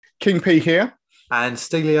King P here. And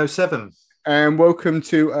Steelio7. And welcome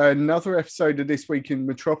to another episode of This Week in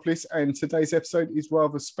Metropolis. And today's episode is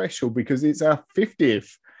rather special because it's our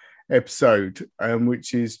 50th episode,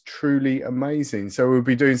 which is truly amazing. So we'll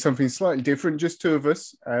be doing something slightly different, just two of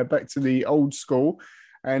us, back to the old school,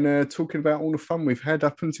 and talking about all the fun we've had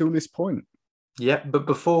up until this point. Yeah, but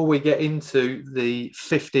before we get into the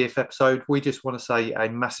 50th episode, we just want to say a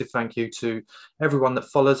massive thank you to everyone that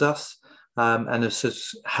follows us and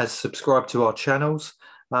has subscribed to our channels.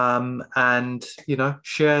 And, you know,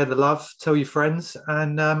 share the love, tell your friends,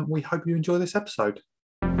 and we hope you enjoy this episode.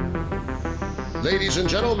 Ladies and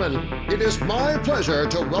gentlemen, it is my pleasure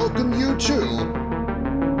to welcome you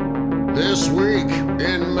to This Week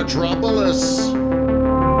in Metropolis.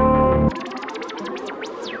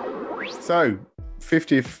 So,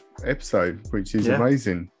 50th episode, which is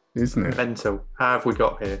amazing, isn't it? Mental. How have we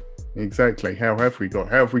got here? Exactly. How have we got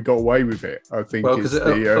away with it? I think because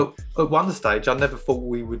at one stage, I never thought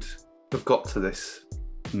we would have got to this.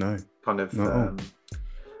 No. Kind of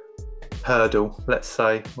hurdle, let's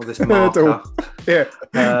say, or this marker. Yeah.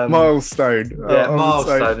 Milestone.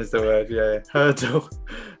 Milestone is the word. Yeah. Hurdle.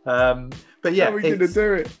 But yeah, how are we going to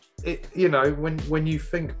do it? You know, when you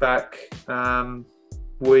think back,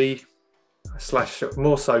 we /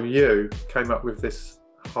 more so you came up with this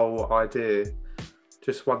whole idea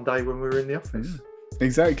just one day when we were in the office.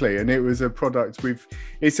 Exactly, and it was a product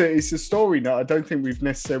it's a story that I don't think we've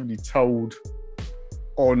necessarily told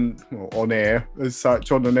on air as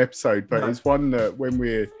such on an episode, but it's one that when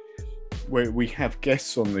we have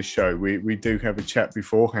guests on the show, we do have a chat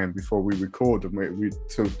beforehand before we record, and we're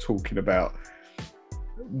sort of talking about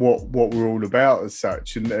what we're all about as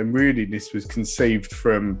such, and really this was conceived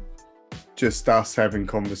from just us having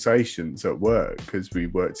conversations at work because we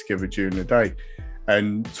work together during the day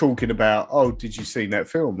and talking about, did you see that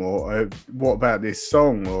film, or what about this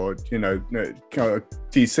song, or do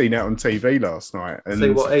you see that on TV last night, and see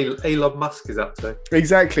what Elon Musk is up to.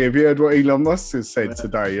 Exactly. Have you heard what Elon Musk has said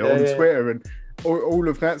today on Twitter and all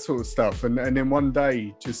of that sort of stuff, and then one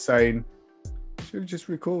day just saying, should we just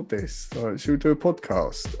record this, should we do a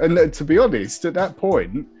podcast? And to be honest, at that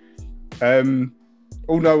point,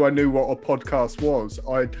 although I knew what a podcast was,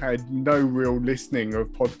 I'd had no real listening of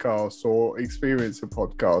podcasts or experience of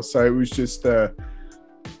podcasts. So it was just,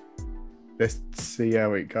 let's see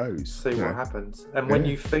how it goes. See what happens. And when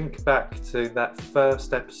you think back to that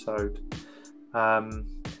first episode, and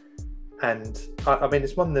I mean,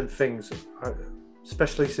 it's one of them things,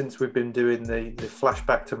 especially since we've been doing the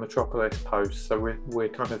flashback to Metropolis posts. So we're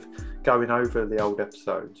kind of going over the old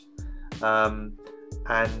episodes.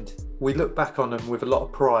 And we look back on them with a lot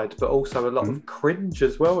of pride, but also a lot of cringe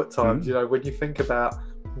as well at times. You know, when you think about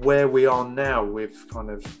where we are now with kind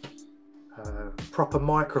of proper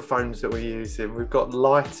microphones that we're using, we've got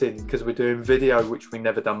lighting because we're doing video, which we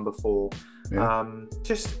never done before.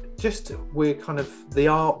 Just we're kind of the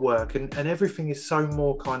artwork and everything is so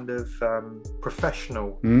more kind of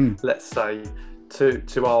professional, let's say,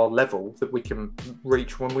 to our level that we can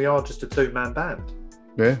reach when we are just a two-man band.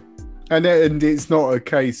 Yeah. And it's not a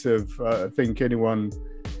case of, I think, anyone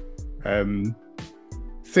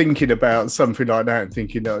thinking about something like that and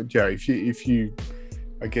thinking, if you,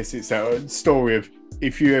 I guess it's that story of,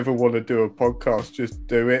 if you ever want to do a podcast, just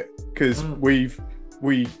do it. Because we're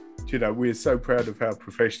so proud of how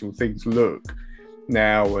professional things look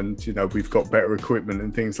now, and we've got better equipment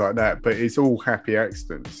and things like that, but it's all happy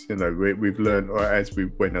accidents. We've learned as we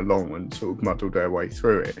went along and sort of muddled our way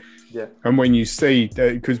through it. And when you see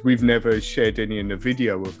that, because we've never shared any in the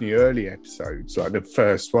video of the early episodes, like the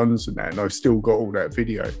first ones and that, and I've still got all that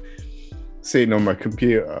video sitting on my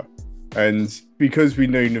computer, and because we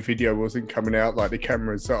knew the video wasn't coming out, like the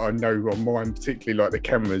cameras that I know on mine, particularly like the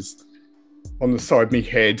cameras on the side of my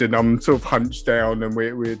head, and I'm sort of hunched down, and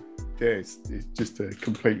we're it's just a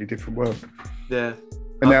completely different world. Yeah.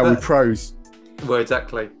 And now we're pros. Well,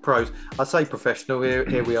 exactly. Pros. I say professional.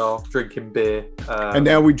 Here we are drinking beer. And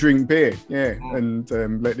now we drink beer, and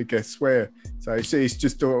let the guests swear. So it's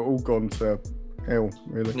just all gone to hell,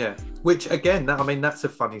 really. Yeah. Which, again, that's a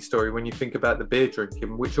funny story when you think about the beer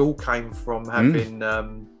drinking, which all came from having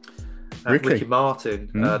Ricky Martin,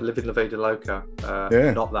 Living La Vida Loca,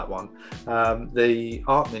 not that one, the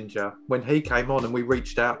Art Ninja, when he came on and we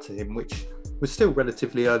reached out to him, which was still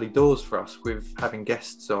relatively early doors for us with having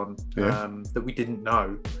guests on that we didn't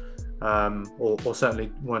know, or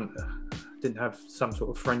certainly didn't have some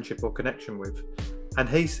sort of friendship or connection with. And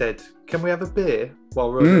he said, can we have a beer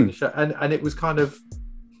while we're on the show? And it was kind of,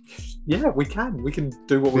 we can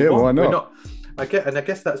do what we want. Why not? I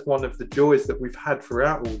guess that's one of the joys that we've had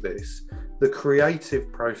throughout all this, the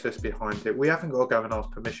creative process behind it. We haven't got to go and ask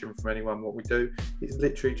permission from anyone. What we do is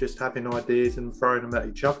literally just having ideas and throwing them at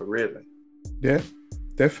each other, really. Yeah,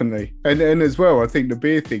 definitely. And as well, I think the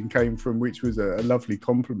beer thing came from, which was a lovely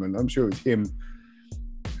compliment. I'm sure it was him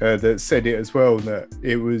that said it as well, that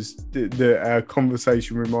it was that our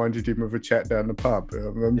conversation reminded him of a chat down the pub.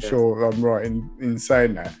 I'm sure I'm right in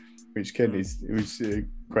saying that, which Ken it was a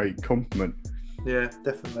great compliment. Yeah,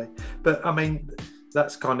 definitely. But I mean,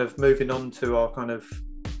 that's kind of moving on to our kind of,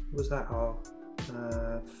 was that our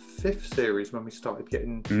 5th series when we started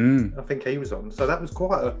getting, I think he was on. So that was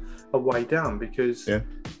quite a way down, because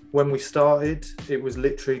when we started, it was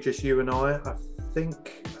literally just you and I. I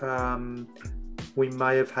think we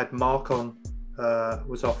may have had Marc on,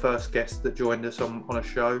 was our first guest that joined us on a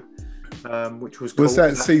show, which was cool. Was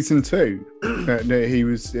that season 2? He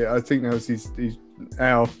was, I think that was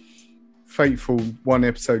our faithful one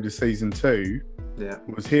episode of season 2. Yeah,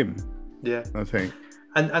 was him. Yeah, I think.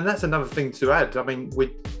 And that's another thing to add. I mean,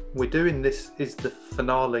 we're doing this is the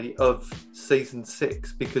finale of season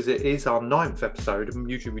 6, because it is our 9th episode, and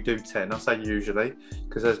usually we do 10. I say usually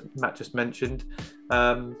because, as Matt just mentioned,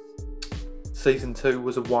 season 2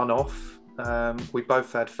 was a one-off. We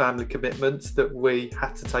both had family commitments that we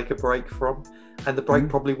had to take a break from, and the break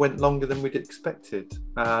probably went longer than we'd expected.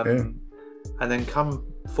 And then come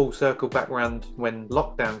full circle back round when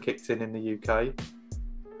lockdown kicked in the UK,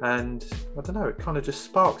 and I don't know, it kind of just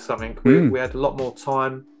sparked something. We had a lot more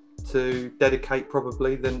time to dedicate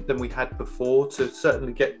probably than we had before, to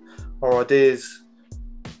certainly get our ideas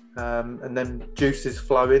and then juices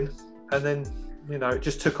flowing, and then it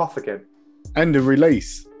just took off again. And the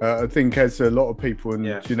release, I think, as a lot of people,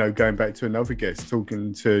 and going back to another guest,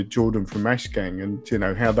 talking to Jordan from Ash Gang,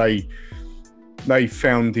 and how they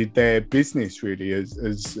founded their business really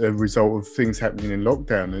as a result of things happening in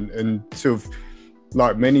lockdown, and sort of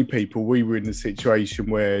like many people, we were in a situation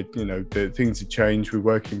where the things had changed. We're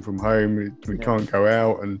working from home, we can't go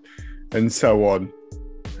out, and so on,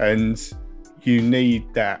 and you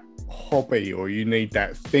need that hobby, or you need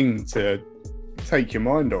that thing to take your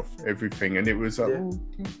mind off everything. And it was like,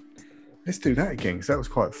 let's do that again, because that was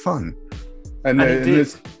quite fun. And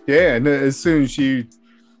as soon as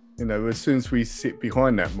as soon as we sit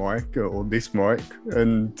behind that mic or this mic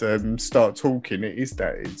and start talking, it's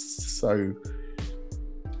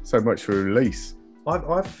so much for a release.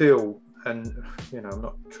 I feel, and I'm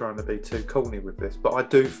not trying to be too corny with this, but I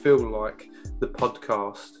do feel like the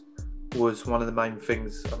podcast was one of the main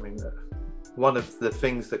things. I mean, one of the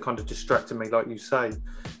things that kind of distracted me, like you say,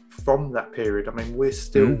 from that period. I mean, we're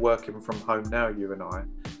still working from home now, you and I.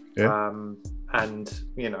 Yeah. And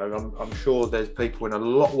I'm sure there's people in a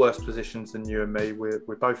lot worse positions than you and me.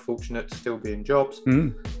 We're both fortunate to still be in jobs.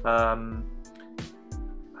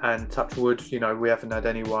 And touch wood, we haven't had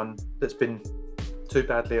anyone that's been too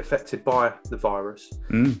badly affected by the virus.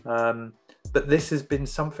 But this has been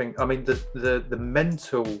something. I mean, the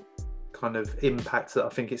mental kind of impact that I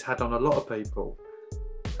think it's had on a lot of people.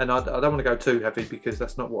 And I don't want to go too heavy, because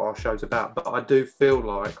that's not what our show's about. But I do feel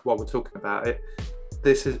like, while we're talking about it,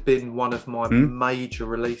 this has been one of my major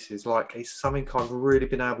releases. Like, it's something I've really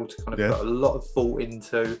been able to kind of put a lot of thought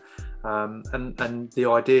into, and the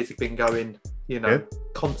ideas have been going,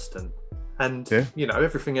 constant. And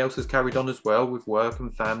everything else has carried on as well, with work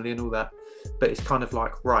and family and all that. But it's kind of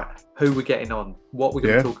like, right, who we're getting on, what we're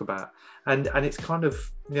going to talk about, and it's kind of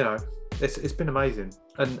it's been amazing,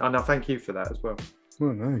 and I thank you for that as well.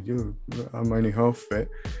 Well, no, I'm only half of it.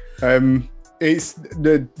 It's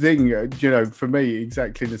the thing, for me,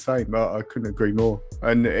 exactly the same. I couldn't agree more.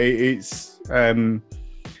 And it's,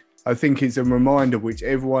 I think it's a reminder which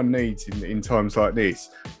everyone needs in times like this,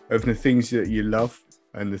 of the things that you love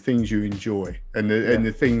and the things you enjoy, and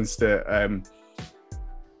the things that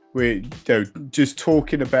we're just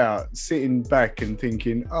talking about, sitting back and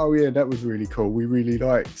thinking, oh yeah, that was really cool. We really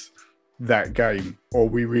liked that game, or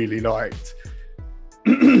we really liked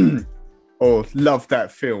or love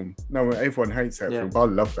that film. No, everyone hates that film, but I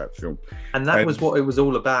love that film. And that was what it was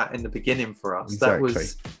all about in the beginning for us. Exactly.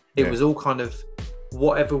 It was all kind of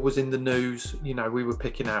whatever was in the news. We were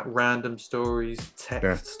picking out random stories,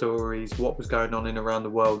 tech stories, what was going on in around the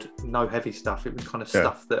world. No heavy stuff. It was kind of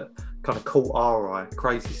stuff that kind of caught our eye,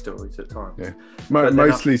 crazy stories at times. Yeah,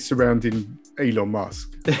 mostly surrounding Elon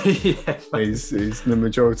Musk. is the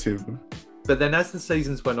majority of them. But then as the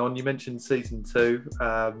seasons went on, you mentioned season 2,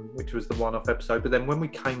 which was the one-off episode. But then when we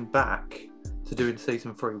came back to doing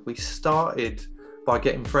season 3, we started by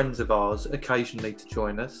getting friends of ours occasionally to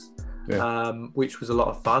join us, which was a lot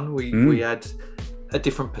of fun. We had a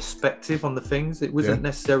different perspective on the things. It wasn't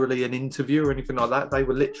necessarily an interview or anything like that. They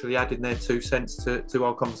were literally adding their 2 cents to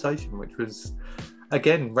our conversation, which was,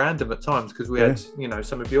 again, random at times, because we had,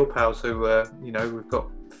 some of your pals who were, we've got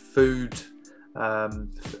food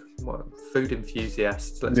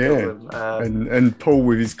enthusiasts, let's call them. And Paul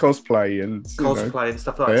with his cosplay and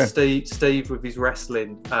stuff like that. Steve with his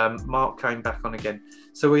wrestling. Mark came back on again.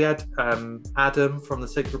 So we had Adam from the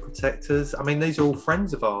Secret Protectors. I mean, these are all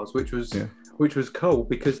friends of ours, which was cool,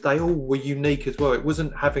 because they all were unique as well. It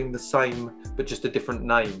wasn't having the same but just a different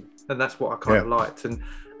name, and that's what I kind of liked. And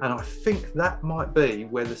I think that might be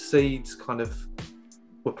where the seeds kind of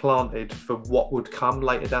were planted for what would come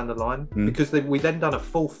later down the line, because we then done a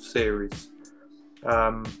 4th series,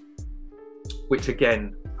 which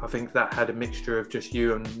again, I think that had a mixture of just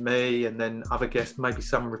you and me, and then other guests, maybe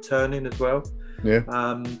some returning as well.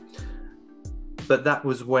 But that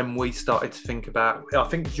was when we started to think about, I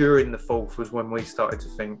think during the 4th was when we started to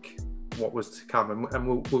think what was to come, and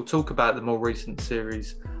we'll talk about the more recent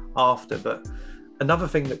series after. But another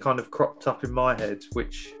thing that kind of cropped up in my head,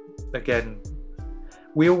 which again,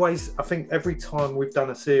 I think every time we've done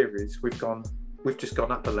a series, we've just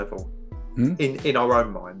gone up a level in our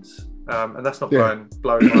own minds, and that's not blowing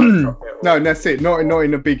my trumpet. No, that's it. Not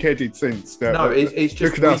in a big-headed sense. It's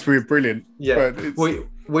just, look at us, we're brilliant. Yeah, but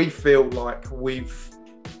we feel like we've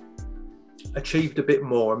achieved a bit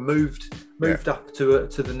more and moved up to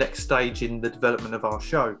the next stage in the development of our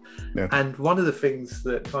show. Yeah. And one of the things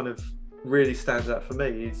that kind of really stands out for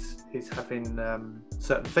me is having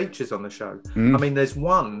certain features on the show. I mean, there's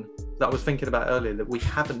one that I was thinking about earlier that we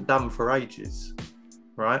haven't done for ages,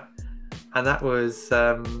 right? And that was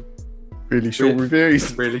really short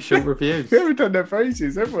reviews. Really short reviews. We haven't done that for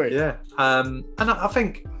ages, have we? Yeah. And I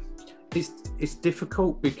think it's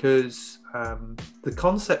difficult because the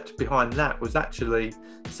concept behind that was actually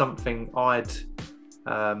something I'd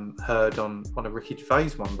heard on a Ricky Gervais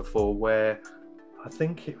one before, where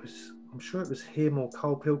I'm sure it was him or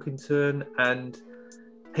Carl Pilkington, and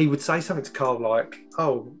he would say something to Carl like,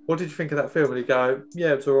 "Oh, what did you think of that film?" And he'd go,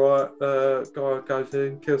 "Yeah, it's all right. Guy goes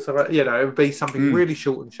in, kills someone." It would be something really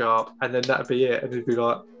short and sharp, and then that'd be it, and it'd be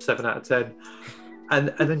like 7 out of 10. And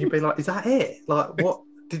then you'd be like, "Is that it? Like, what?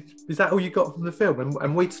 Is that all you got from the film?"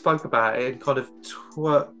 And we spoke about it and kind of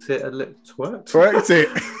twerked it a little. Twerked it.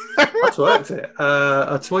 I twerked it.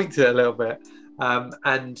 I tweaked it a little bit.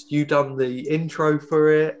 And you done the intro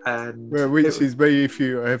for it, and which is me. If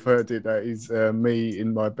you have heard it, that is me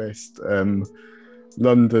in my best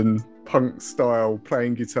London punk style,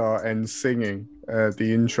 playing guitar and singing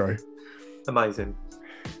the intro. Amazing.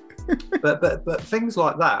 but things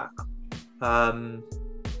like that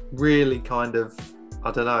really kind of, I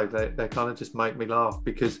don't know, they kind of just make me laugh,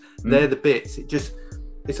 because they're the bits.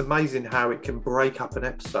 It's amazing how it can break up an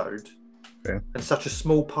episode, and such a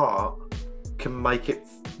small part can make it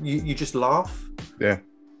you just laugh.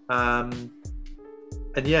 And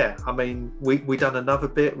I mean, we done another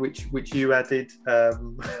bit which you added.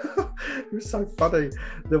 It was so funny,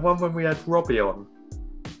 the one when we had Robbie on.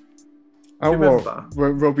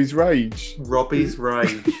 Robbie's Rage.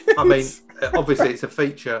 I mean, obviously it's a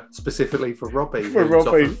feature specifically for Robbie,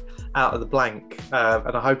 who's out of the blank,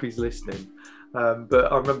 and I hope he's listening.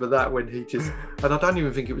 But I remember that when he just, and I don't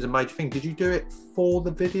even think it was a major thing. Did you do it for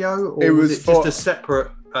the video, or was it just a separate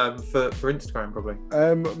for Instagram probably?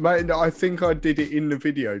 Mate, I think I did it in the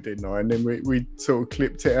video, didn't I? And then we sort of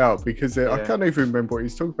clipped it out, because I can't even remember what he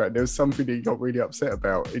was talking about. There was something that he got really upset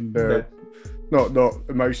about in the, not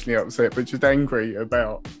emotionally upset, but just angry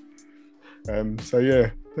about.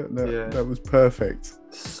 That was perfect.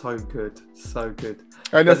 So good.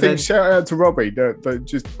 And I think shout out to Robbie,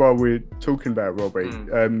 just while we're talking about Robbie,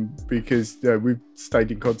 because we've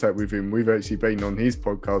stayed in contact with him. We've actually been on his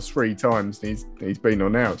podcast 3 times, and he's been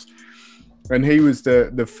on ours. And he was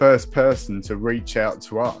the first person to reach out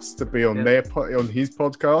to us to be on on his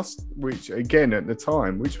podcast, which again at the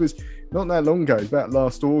time, which was not that long ago, about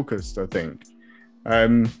last August, I think.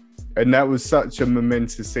 And that was such a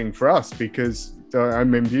momentous thing for us, because I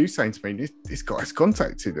remember you saying to me, this guy's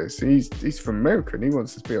contacted us. He's from America and he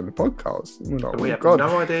wants us to be on the podcast. And we have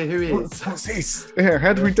no idea who he is. What's this? Yeah,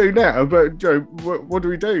 how do we do that? But what do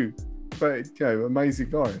we do? But amazing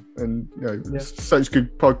guy, and such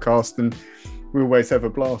good podcast, and we always have a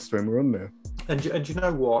blast when we're on there. And you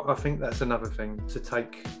know what? I think that's another thing to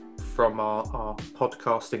take from our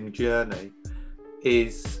podcasting journey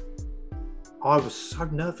is I was so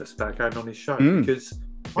nervous about going on his show because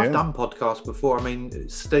I've done podcasts before. I mean,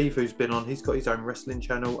 Steve, who's been on, he's got his own wrestling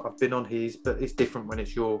channel. I've been on his, but it's different when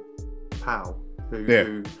it's your pal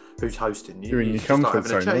who's hosting. You're in your comfort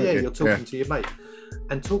zone. You're talking to your mate.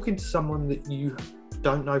 And talking to someone that you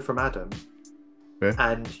don't know from Adam,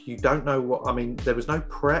 and you don't know what. I mean, there was no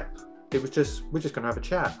prep. It was just we're just going to have a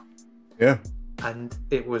chat. Yeah. And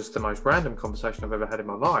it was the most random conversation I've ever had in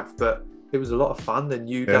my life, but it was a lot of fun. Then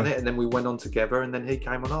you done it, and then we went on together, and then he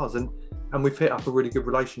came on ours, and we've hit up a really good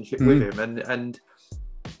relationship with him, and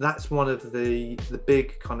that's one of the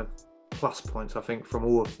big kind of plus points I think from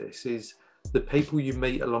all of this is the people you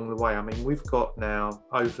meet along the way. I mean, we've got now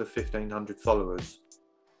over 1,500 followers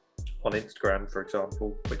on Instagram, for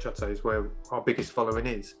example, which I'd say is where our biggest following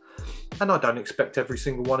is, and I don't expect every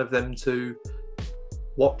single one of them to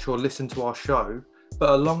watch or listen to our show, but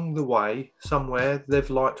along the way somewhere they've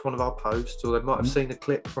liked one of our posts, or they might have seen a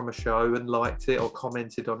clip from a show and liked it or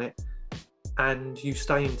commented on it, and you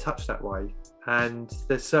stay in touch that way. And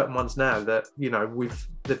there's certain ones now that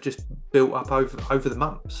they've just built up over the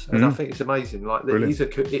months, and I think it's amazing. Like it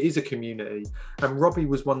is a community, and Robbie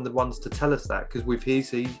was one of the ones to tell us that, because with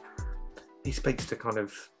his he speaks to kind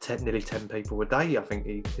of nearly 10 people a day. I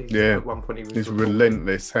think at one point he's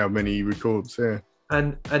relentless how many he records.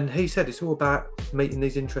 And he said it's all about meeting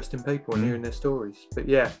these interesting people and hearing their stories. But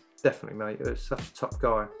yeah, definitely, mate. It's such a top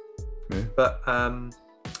guy. Yeah. But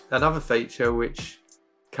another feature which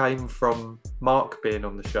came from Mark being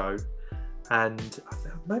on the show, and I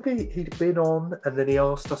think maybe he'd been on and then he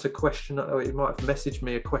asked us a question, or he might have messaged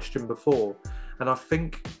me a question before, and I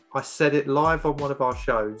think I said it live on one of our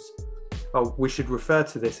shows. Oh, we should refer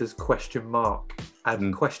to this as Question Marc,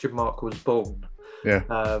 and Question Marc was born.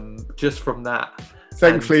 Yeah. Just from that.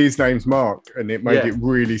 Thankfully, his name's Mark, and it made it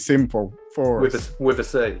really simple for us. With a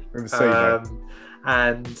C. With a C,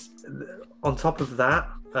 and on top of that,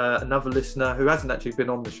 another listener who hasn't actually been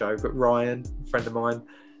on the show, but Ryan, a friend of mine.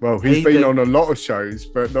 Well, he's been on a lot of shows,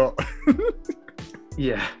 but not...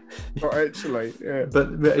 Yeah. Not actually, yeah.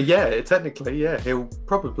 But yeah, technically, yeah, he'll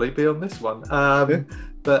probably be on this one.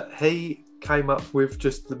 But he came up with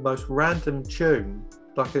just the most random tune,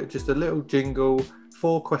 like just a little jingle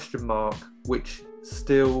for Question Marc, which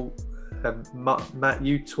still... Matt,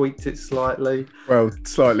 you tweaked it slightly. Well,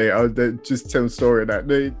 slightly. I'll just tell a story of that.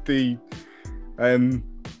 The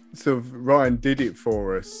sort of Ryan did it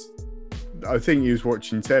for us. I think he was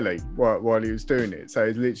watching telly while he was doing it. So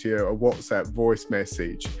it's literally a WhatsApp voice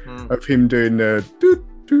message of him doing the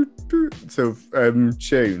sort of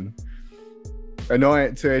tune. And I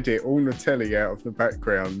had to edit all the telly out of the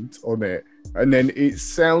background on it. And then it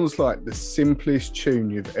sounds like the simplest tune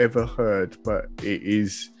you've ever heard, but it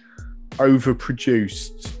is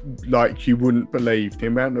overproduced like you wouldn't believe. The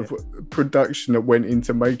amount of production that went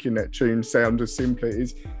into making that tune sound as simple as it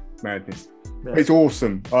is, madness. Yeah. It's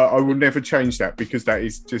awesome. I will never change that, because that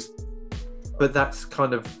is just... But that's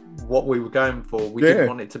kind of what we were going for. We didn't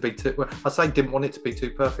want it to be too... I say didn't want it to be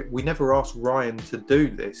too perfect. We never asked Ryan to do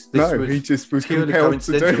this. He just was compelled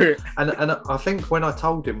to do it. And I think when I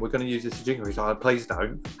told him we're going to use this jingle, he's like, please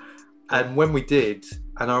don't. And when we did,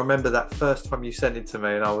 and I remember that first time you sent it to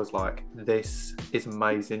me, and I was like, this is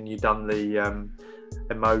amazing. You've done the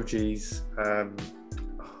emojis,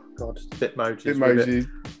 Bitmoji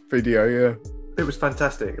video, yeah. It was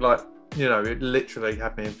fantastic. Like, it literally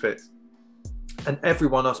had me in fits. And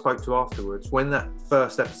everyone I spoke to afterwards, when that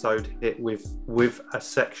first episode hit with a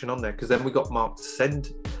section on there, because then we got Mark to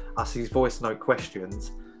send us his voice note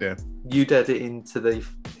questions. Yeah. You'd edit into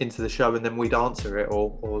the show, and then we'd answer it, or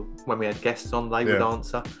when we had guests on, they would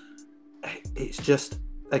answer. It's just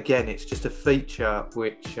a feature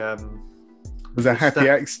which was a happy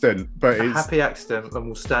accident, but it's happy accident, and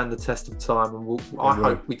will stand the test of time. And I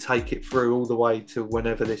hope we take it through all the way to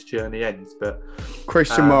whenever this journey ends. But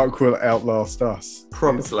Question Marc will outlast us.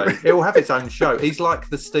 Probably. It will have its own show. He's like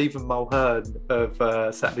the Stephen Mulhern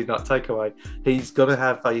of Saturday Night Takeaway. He's going to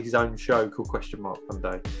have his own show called Question Marc one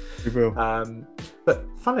day. He will. But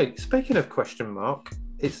funny, speaking of Question Marc,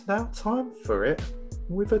 it's now time for it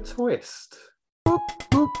with a twist.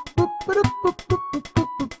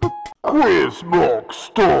 Quiz Marc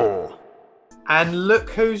Store. And look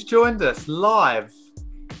who's joined us live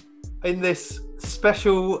in this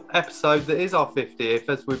special episode that is our 50th,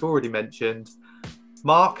 as we've already mentioned.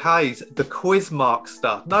 Mark Hayes, the Quiz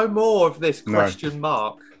Markster. No more of this Question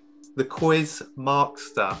Marc. The Quiz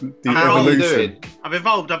Markster. How are you doing? I've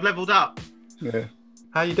evolved. I've leveled up. Yeah.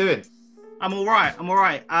 How are you doing? I'm all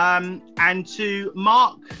right. And to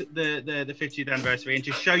mark the 50th anniversary, and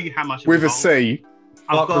to show you how much with a C.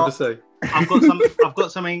 I've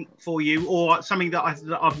got something for you, or something that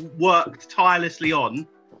I've worked tirelessly on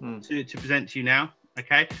to present to you now.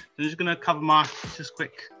 Okay, so I'm just going to cover my just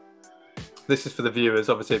quick. This is for the viewers.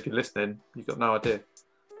 Obviously, if you're listening, you've got no idea.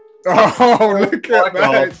 Oh, look at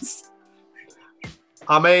that!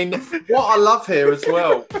 I mean, what I love here as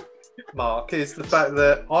well Mark, is the fact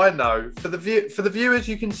that I know for the viewers,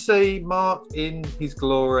 you can see Mark in his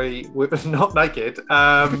glory, with not naked,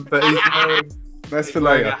 but he's wearing, that's for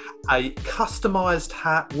later. A customised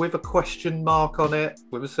hat with a question mark on it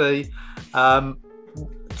with a C.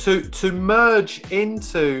 To merge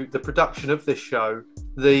into the production of this show,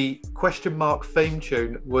 the Question Marc theme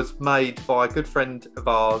tune was made by a good friend of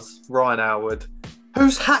ours, Ryan Howard,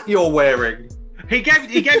 whose hat you're wearing. He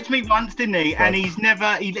gave it to me once, didn't he? And he's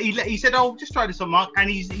never. He said, "Oh, just try this on, Mark," and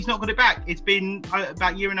he's not got it back. It's been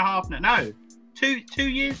about a year and a half now. No, 2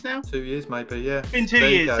 years now. 2 years, maybe. Yeah. It's been 2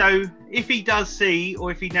 years. So if he does see,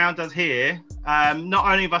 or if he now does hear, not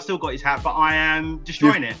only have I still got his hat, but I am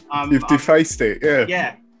destroying it. You've defaced it.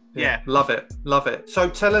 Yeah. Yeah. Love it. So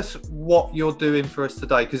tell us what you're doing for us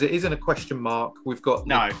today, because it isn't a question mark. We've got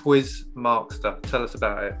the quiz mark stuff. Tell us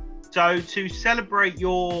about it. So to celebrate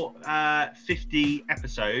your 50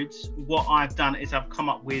 episodes, what I've done is I've come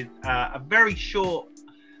up with a very short,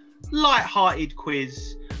 light-hearted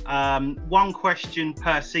quiz. 1 question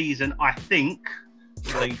per season, I think.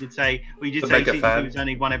 So you did say season 2 was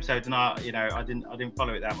only 1 episode, and I didn't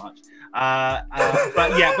follow it that much.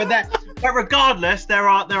 But regardless, there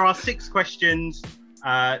are 6 questions.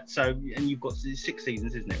 And you've got 6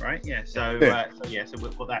 seasons, isn't it? Right? Yeah. So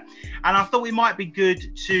we've got that. And I thought it might be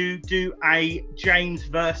good to do a James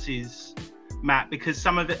versus Matt, because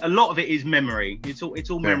a lot of it is memory. It's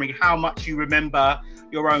all memory. How much you remember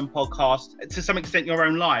your own podcast, to some extent, your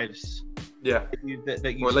own lives. Yeah.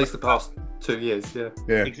 Or at least the past 2 years. Yeah.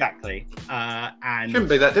 Exactly. And shouldn't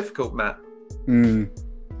be that difficult, Matt.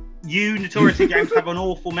 You notoriously, James, have an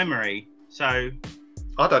awful memory. So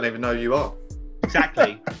I don't even know who you are.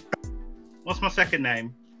 Exactly. What's my second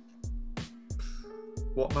name?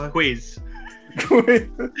 What, Mo? Quiz.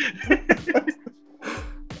 Good.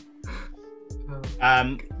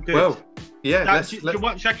 Well, yeah. Should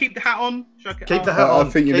I keep the hat on? Keep the hat on. I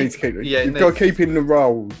think you need to keep it. Yeah, you've got to keep in the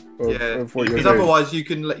role of what you're doing. Because otherwise you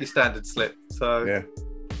can let your standard slip. So yeah.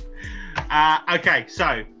 Okay,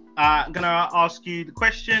 so I'm going to ask you the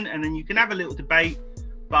question, and then you can have a little debate.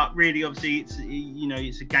 But really, obviously,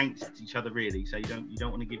 it's against each other, really. So you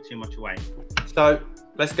don't want to give too much away. So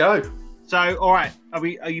let's go. So, all right, are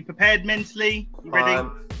you prepared mentally? You ready?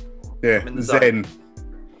 Yeah. Zen.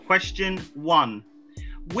 Question 1: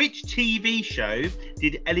 which TV show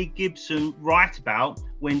did Ellie Gibson write about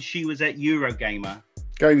when she was at Eurogamer?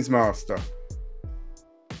 Games Master.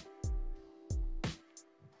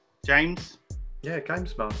 James? Yeah,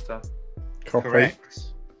 Games Master. Copy.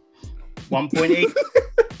 Correct. 1 point each.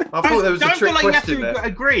 I thought there was a trick question there. Don't feel like you have to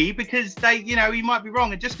agree, because he might be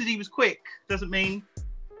wrong, and just because he was quick doesn't mean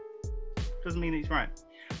he's right.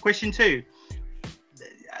 Question 2.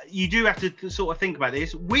 You do have to sort of think about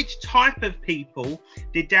this. Which type of people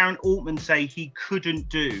did Darren Altman say he couldn't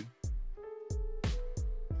do?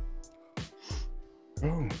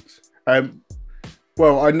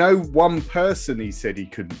 Well, I know one person he said he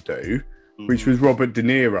couldn't do, which was Robert De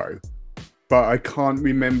Niro, but I can't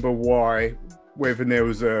remember whether there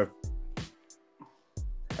was a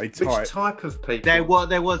type. Which type of people?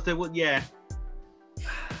 There was, yeah.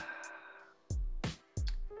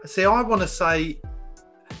 See, I want to say,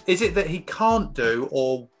 is it that he can't do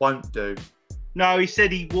or won't do? No, he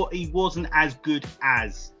said he wasn't as good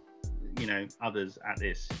as, others at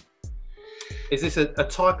this. Is this a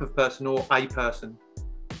type of person or a person?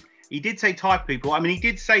 He did say type of people. I mean, he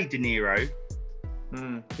did say De Niro.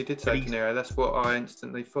 He did say De Niro. That's what I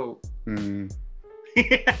instantly thought. Of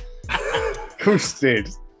course did.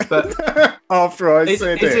 But after I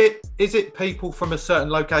said it. Is it people from a certain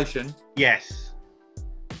location? Yes.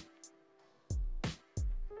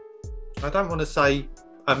 I don't want to say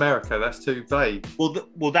America. That's too vague.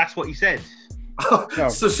 Well, that's what he said. No.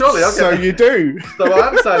 So surely I get. You do. So I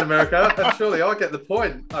am saying America, and surely I get the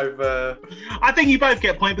point over. I think you both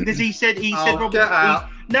get a point, because he said. Robert, get out.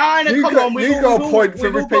 No, come on. You got a point for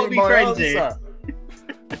repeating my answer.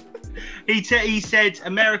 He said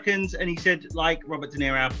Americans, and he said, like Robert De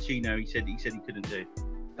Niro, Al Pacino. He said he couldn't do.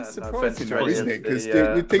 That's surprising, isn't it? Because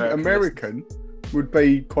you'd think American would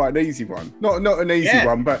be quite an easy one. Not an easy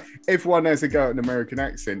one, but everyone has a go at an American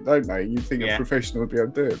accent, don't they? You'd think a professional would be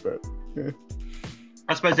able to do it, but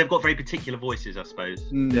I suppose they've got very particular voices, I suppose.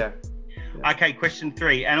 Yeah. Okay, question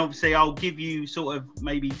 3. And obviously I'll give you sort of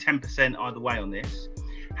maybe 10% either way on this.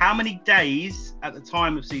 How many days at the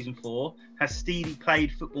time of season 4 has Stevie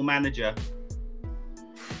played Football Manager?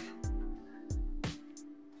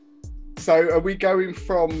 So are we going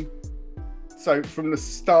from So from the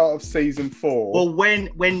start of season 4. Well,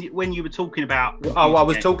 when you were talking about, I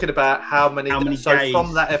was talking about how many so days.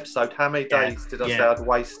 From that episode, how many days did I say I'd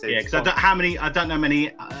wasted? Yeah, because I don't know how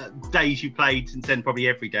many days you played since then. Probably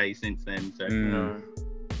every day since then. So.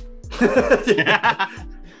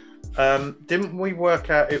 Didn't we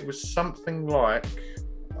work out it was something like?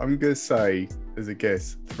 I'm gonna say as a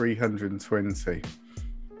guess 320.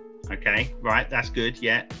 Okay, right, that's good.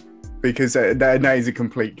 Yeah. Because that is a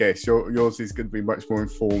complete guess. Yours is going to be much more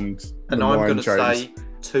informed. And I'm going to say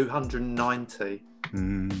 290 days.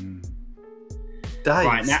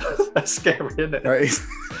 Right, now, that's scary, isn't it? That is.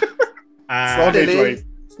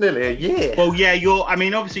 It's nearly a year. Well, yeah,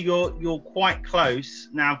 obviously you're quite close.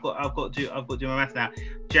 Now I've got to do my math now.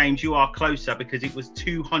 James, you are closer because it was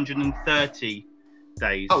 230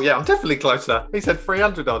 days. Oh yeah, I'm definitely closer. He said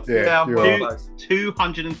 300 odd. Yeah, I'm well close.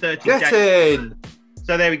 230 Get days. in.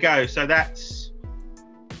 So there we go. So there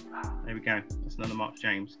we go. That's another Mark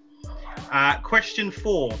James. Question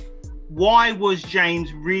 4. Why was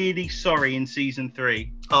James really sorry in season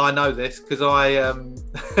 3? Oh, I know this because I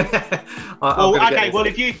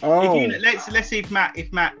let's see if Matt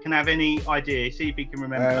can have any idea. See if he can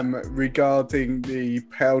remember. Regarding the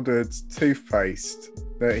powdered toothpaste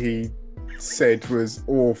that he said was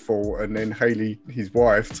awful, and then Hayley, his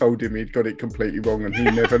wife, told him he'd got it completely wrong, and he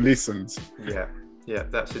never listened. Yeah,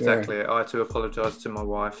 that's exactly it. I had to apologise to my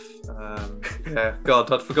wife.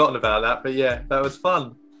 God, I'd forgotten about that, but yeah, that was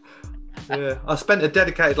fun. Yeah, I spent a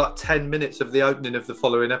dedicated 10 minutes of the opening of the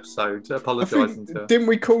following episode apologising to her. Didn't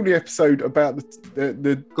we call the episode about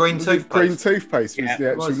the green toothpaste? Green toothpaste was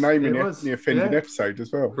the actual name in the offending episode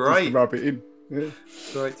as well. Great. Just to rub it in. Yeah.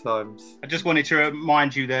 Great times. I just wanted to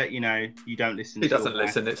remind you that, you don't listen. He doesn't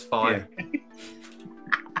listen, it's fine. Yeah.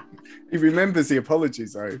 He remembers the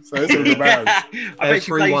apologies though, so that's all that matters. I bet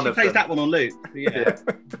she plays that one on loop. Yeah.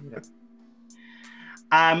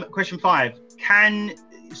 Question 5.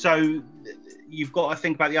 So you've got to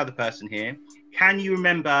think about the other person here. Can you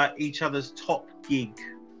remember each other's top gig?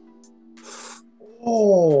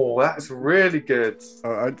 Oh, that's really good.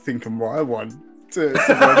 I think of my one, to be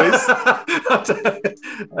honest.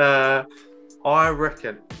 I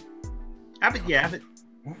reckon. Have it.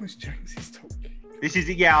 What was James's top gig? This is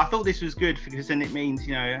I thought this was good because then it means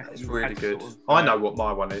it's really good. I know what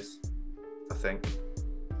my one is. I think.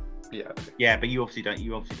 Yeah, but you obviously don't.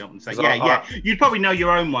 You obviously don't want to say. You'd probably know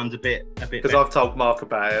your own ones a bit. Because I've told Mark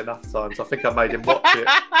about it enough times. I think I made him watch it.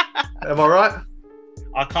 Am I right?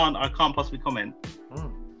 I can't possibly comment.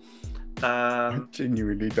 I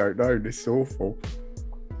genuinely don't know. This is awful.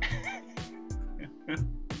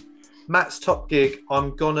 Matt's top gig.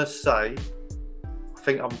 I'm gonna say. I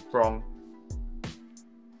think I'm wrong.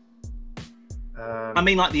 I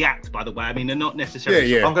mean, like the act, by the way. I mean, they're not necessarily.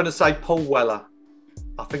 Yeah. I'm gonna say Paul Weller.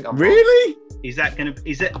 I think I'm really. Wrong. Is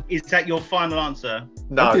that your final answer?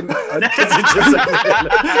 No.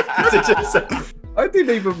 I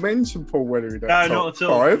didn't even mention Paul Weller in that top not at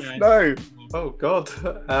all. 5. No. Oh God.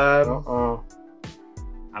 I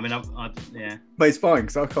mean, yeah. But it's fine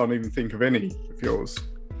because I can't even think of any of yours.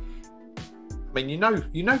 I mean, you know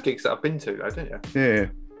gigs that I've been to, though, don't you? Yeah.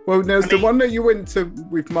 Well, there's the one that you went to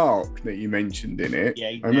with Mark that you mentioned in it.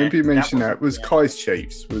 Yeah. I remember you mentioned that was Kai's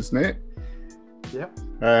Chiefs, wasn't it? Yep.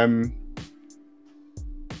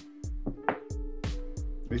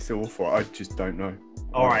 It's awful. I just don't know.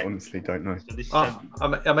 I honestly don't know. So this I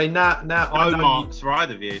mean, now I know marks for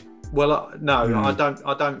either of you. Well, no,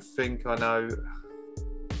 I don't think I know.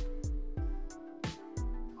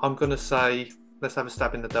 I'm gonna say, let's have a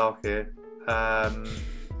stab in the dark here.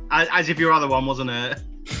 As if your other one wasn't a.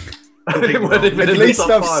 At least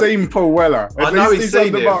I've seen Paul Weller. I know he's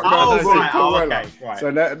seen him. Right. So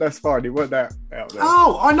that's fine. He went that out there.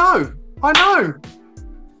 Oh, I know.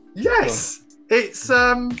 Yes, it's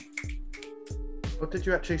What did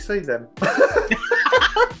you actually see then?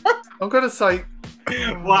 I'm gonna say.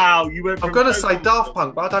 Wow, you went. I'm gonna say Daft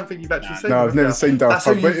Punk, but I don't think you've actually seen. No, I've never seen Daft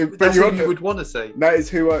Punk. That's who you would want to see. That is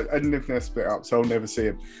who and they've never split up, so I'll never see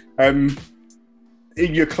him.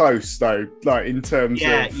 You're close though, like in terms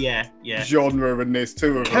of genre, and there's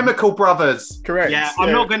two of them. Chemical Brothers. Correct. Yeah,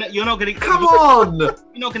 You're not gonna. Come on. You're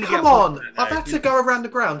not gonna. Come on. I've had to go around the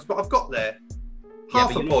grounds, but I've got there.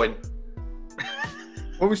 Half a point.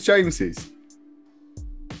 What was James's?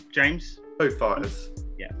 James. Foo Fighters.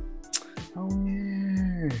 Yeah. Oh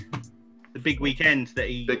yeah. The big weekend that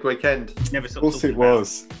he. Big weekend. Never stopped. Of course it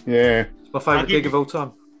was. Yeah. It's my favourite gig of all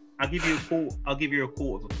time. I'll give you a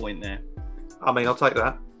quarter of a point there. I mean, I'll take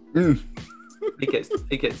that. He gets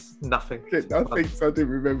nothing. Nothing. So I didn't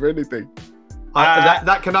remember anything.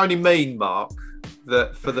 That can only mean, Mark,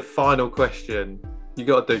 that for the final question, You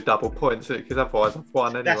got to do double points because otherwise I've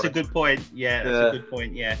won anyway. That's a good point. Yeah, that's a good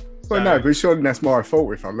point. Yeah. Well, no, but surely that's my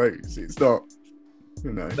fault if I lose. It's not,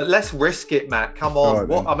 you know. But let's risk it, Matt. Come on. Right,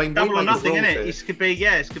 what? I mean, double or nothing, isn't it? It could be.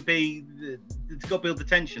 It's got to build the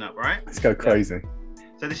tension up, right? Let's go crazy. Yeah.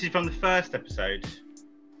 So this is from the first episode.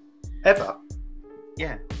 Ever?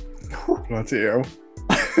 Yeah. Bloody hell.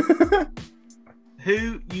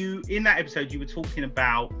 In that episode you were talking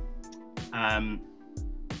about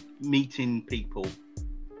meeting people.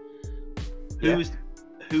 Who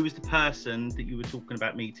was the person that you were talking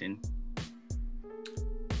about meeting?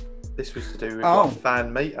 This was to do with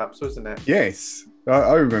fan meetups, wasn't it? Yes,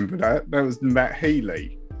 I remember that. That was Matt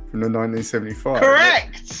Healy from the 1975.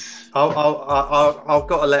 Correct. I've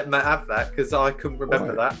got to let Matt have that because I couldn't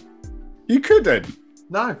remember that. You couldn't?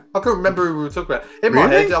 No, I couldn't remember who we were talking about. In my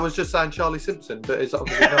head, I was just saying Charlie Simpson, but it's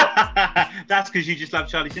obviously not. That's because you just love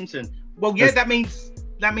Charlie Simpson. Well, yeah, that means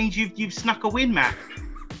you've snuck a win, Matt.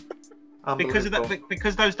 Because of that,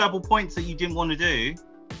 because those double points that you didn't want to do.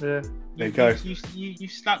 Yeah, there you go. You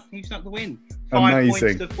snuck the win. 5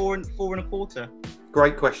 Amazing. points to four and a quarter.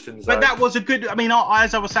 Great questions. But that was a good. I mean,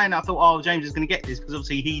 as I was saying, I thought, James is going to get this because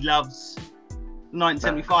obviously he loves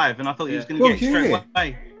 1975, and I thought he was going to get it straight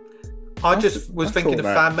away. I just was thinking of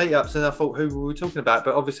fan meetups, and I thought, who were we talking about?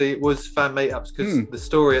 But obviously, it was fan meetups because the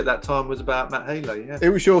story at that time was about Matt Healy. Yeah, it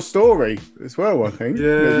was your story as well, I think.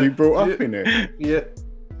 Yeah, that you brought up in it. Yeah.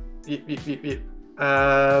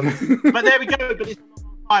 But there we go. But it's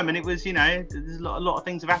time, and it was, there's a lot of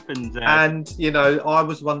things have happened. And I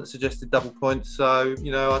was the one that suggested double points, so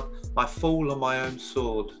I fall on my own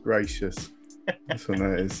sword. Gracious, that's what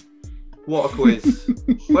that is. What a quiz!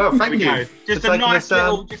 Well, thank you. Just a nice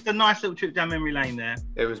little trip down memory lane there.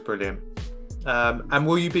 It was brilliant. And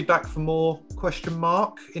will you be back for more Question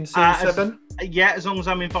Marc in Series 7? Yeah, as long as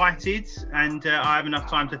I'm invited and I have enough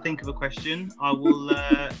time to think of a question, I will.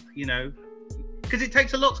 Because it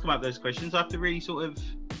takes a lot to come up with those questions. I have to really sort of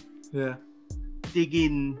dig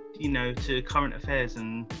in, to current affairs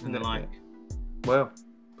and the like. Well,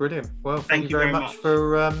 brilliant. Well, thank you very much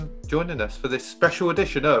for joining us for this special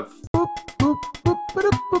edition of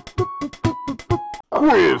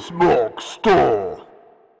Quiz Marc Store.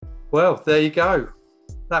 Well, there you go.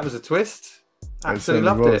 That was a twist. Absolutely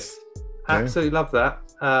loved it. Absolutely loved that.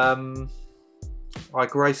 I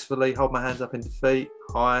gracefully hold my hands up in defeat.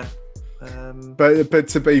 But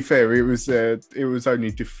to be fair, it was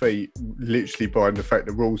only defeat literally by the fact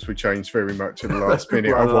the rules were changed very much at the last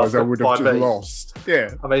minute. Otherwise, I would have just lost.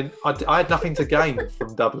 Yeah. I mean, I had nothing to gain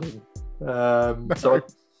from doubling. So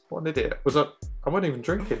what an idiot. I wasn't even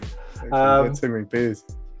drinking. Too many beers.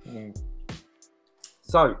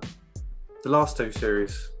 So the last two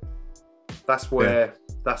series, that's where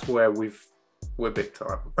we're big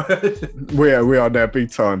time. we are now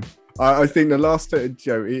big time. I think the last it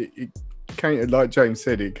came, like James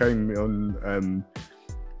said, it came on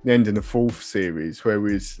the end of the fourth series where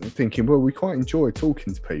we was thinking, well, we quite enjoy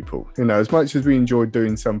talking to people. As much as we enjoy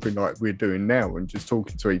doing something like we're doing now and just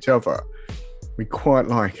talking to each other, we quite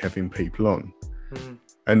like having people on.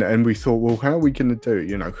 And we thought, well, how are we going to do it?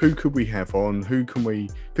 Who could we have on? Who can we...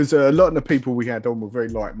 Because a lot of the people we had on were very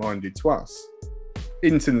like-minded to us,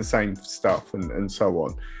 into the same stuff and so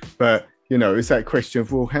on. But, it's that question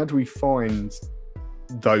of, well, how do we find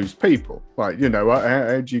those people? Like,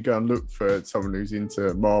 how do you go and look for someone who's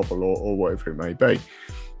into Marvel or whatever it may be?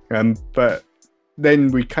 But then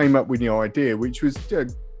we came up with the idea, which was,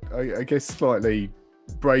 I guess, slightly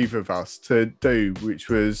brave of us to do, which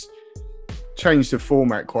was change the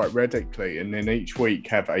format quite radically and then each week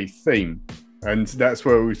have a theme. And that's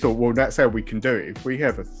where we thought, well, that's how we can do it. If we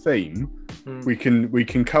have a theme, we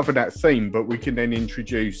can cover that theme, but we can then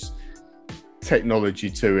introduce technology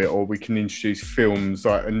to it, or we can introduce films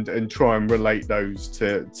and try and relate those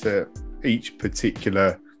to each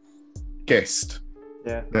particular guest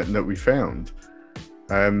that we found.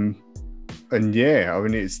 And yeah, I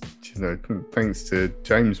mean, it's, thanks to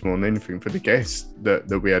James more than anything for the guests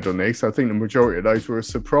that we had on this. I think the majority of those were a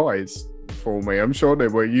surprise for me. I'm sure they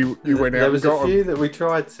were. You went out and got them. There was a few that we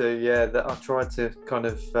tried to, that I tried to kind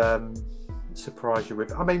of surprise you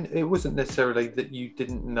with. I mean, it wasn't necessarily that you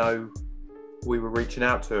didn't know we were reaching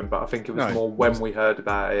out to them, but I think it was more when we heard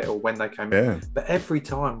about it or when they came in. But every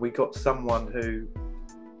time we got someone who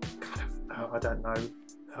kind of, I don't know,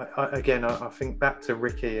 I think back to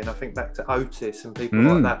Ricky and I think back to Otis and people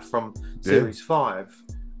like that from Series 5,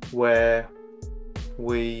 where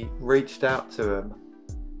we reached out to them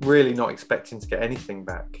really not expecting to get anything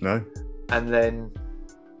back. No. And then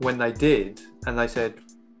when they did and they said,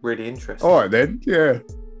 really interesting. All right then, yeah.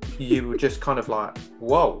 You were just kind of like,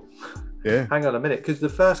 whoa. hang on a minute, because the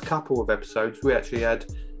first couple of episodes we actually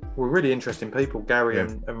were really interesting people, Gary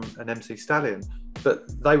and MC Stallion, but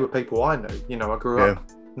they were people I knew. You know, I grew up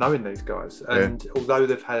knowing these guys, and although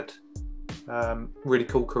they've had really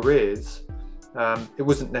cool careers, it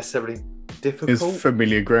wasn't necessarily difficult. It's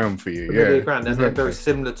familiar ground for you, familiar ground, and they're very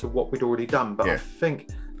similar to what we'd already done. But I think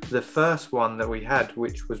the first one that we had,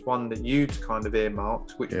 which was one that you'd kind of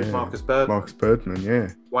earmarked, which was Marcus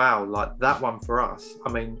Birdman. Wow, like that one for us.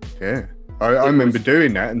 I mean, I remember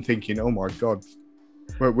doing that and thinking, oh my God,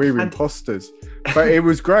 we're imposters. But it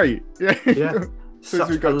was great.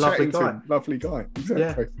 Such a lovely guy. Lovely guy.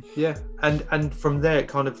 Exactly. Yeah. And from there, it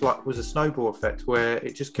kind of like was a snowball effect where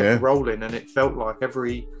it just kept rolling, and it felt like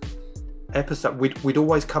every episode we'd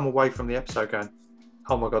always come away from the episode going,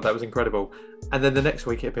 oh my God, that was incredible. And then the next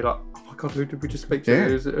week it'd be like, oh my God, who did we just speak to?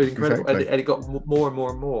 It was incredible. Exactly. And it got more and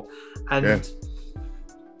more and more. And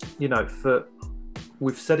you know,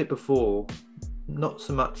 we've said it before, not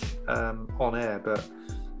so much on air, but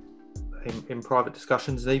in private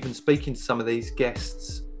discussions, and even speaking to some of these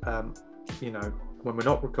guests, you know, when we're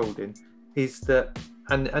not recording, is that,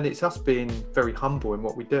 and it's us being very humble in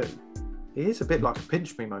what we do. It is a bit like a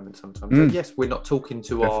pinch me moment sometimes. So yes, we're not talking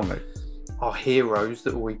to our heroes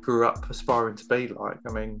that we grew up aspiring to be like.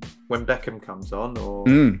 I mean, when Beckham comes on, or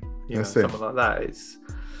you know, something like that, it's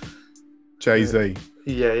Jay-Z.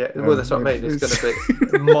 Well, that's what I mean. It's going to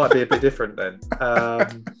be, it might be a bit different then.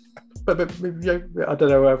 But I don't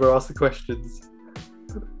know whoever asked the questions.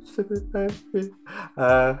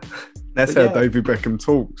 That's how David Beckham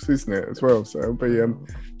talks, isn't it, as well? So it'll be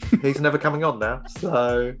he's never coming on now,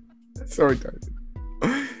 so sorry,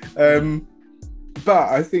 David. But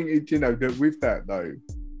I think you know that with that though,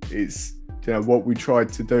 it's, you know, what we tried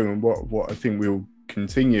to do, and what I think we'll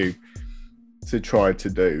continue to try to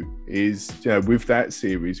do is, you know, with that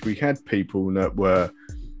series we had people that were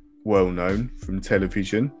well known from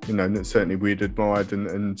television, you know, that certainly we'd admired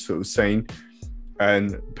and sort of seen,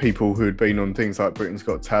 and people who had been on things like Britain's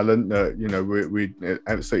Got Talent that, you know, we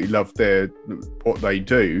absolutely loved what they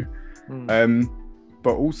do.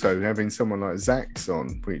 But also having someone like Zach's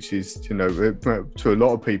on, which is, you know, to a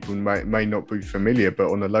lot of people may not be familiar, but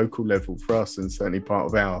on a local level for us, and certainly part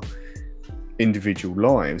of our individual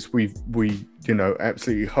lives, we you know,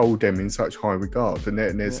 absolutely hold them in such high regard, and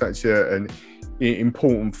they're such an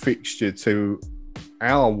important fixture to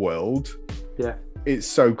our world. It's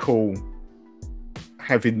so cool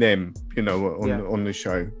having them, you know, on the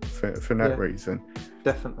show for that reason.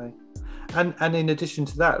 Definitely. And in addition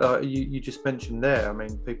to that, you just mentioned there, I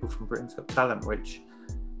mean, people from Britain's Got Talent, which,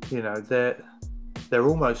 you know, they're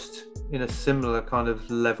almost in a similar kind of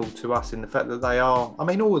level to us in the fact that they are, I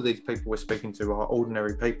mean, all of these people we're speaking to are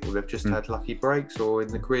ordinary people. They've just had lucky breaks, or in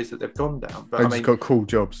the careers that they've gone down. But they've just got cool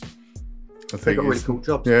jobs. I think they've got really cool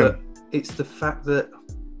jobs, but it's the fact that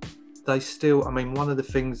they still, I mean, one of the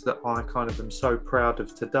things that I kind of am so proud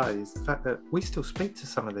of today is the fact that we still speak to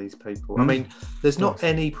some of these people. I mean, there's not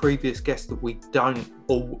any previous guest that we don't,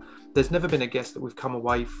 or there's never been a guest that we've come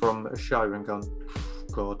away from a show and gone,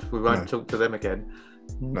 God, we won't talk to them again.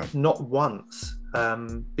 Not once.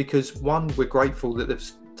 Because one, we're grateful that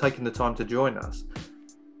they've taken the time to join us.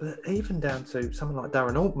 But even down to someone like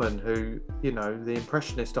Darren Altman, who, you know, the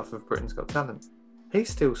impressionist off of Britain's Got Talent, he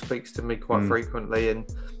still speaks to me quite frequently and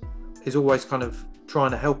is always kind of trying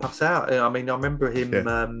to help us out. I mean, I remember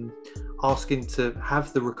him asking to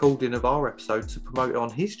have the recording of our episode to promote it on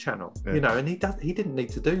his channel, you know, and he didn't need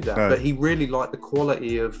to do that, but he really liked the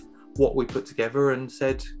quality of what we put together and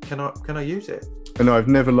said, can I use it? And I've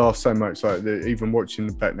never laughed so much, like even watching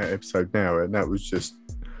the back that episode now, and that was just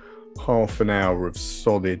half an hour of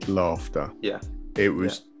solid laughter. It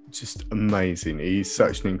was just amazing. He's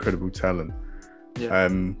such an incredible talent.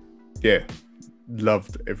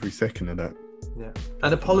 Loved every second of that.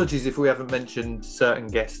 And apologies if we haven't mentioned certain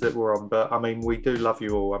guests that were on, but I mean, we do love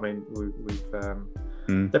you all. I mean, we've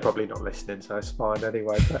they're probably not listening, so it's fine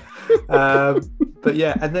anyway, but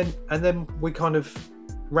yeah, and then we kind of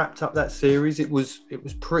wrapped up that series. It was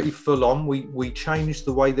pretty full on. We changed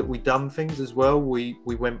the way that we done things as well. We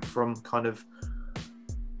went from kind of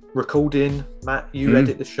recording, Matt, you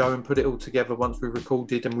edit the show and put it all together once we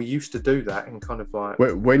recorded, and we used to do that in kind of like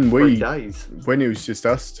when 3 days. When it was just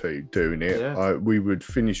us two doing it, we would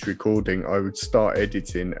finish recording, I would start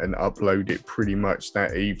editing and upload it pretty much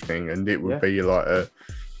that evening, and it would be like a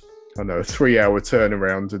 3-hour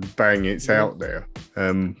turnaround, and bang, it's out there,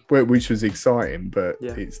 which was exciting, but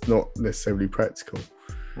it's not necessarily practical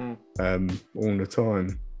all the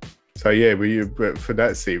time. So we for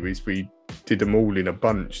that series we did them all in a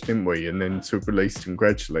bunch, didn't we? And then sort of released them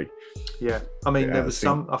gradually. Yeah, I mean, I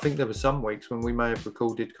think there were some weeks when we may have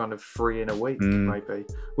recorded kind of 3 in a week, maybe,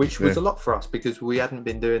 which was a lot for us because we hadn't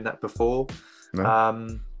been doing that before.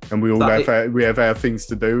 No. And we all have our things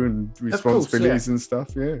to do and responsibilities and stuff.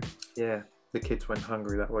 Yeah. Yeah, the kids went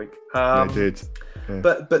hungry that week. They did. Yeah.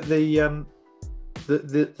 But the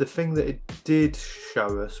thing that it did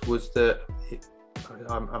show us was that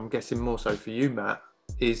I'm guessing more so for you, Matt,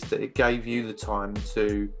 is that it gave you the time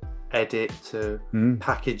to edit, to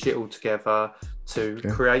package it all together, to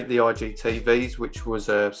create the IGTVs, which was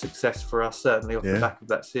a success for us, certainly off the back of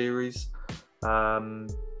that series.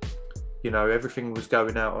 You know, everything was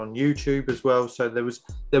going out on YouTube as well, so there was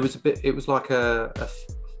a bit. It was like a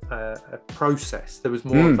process. There was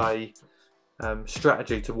more of a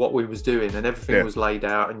strategy to what we was doing, and everything was laid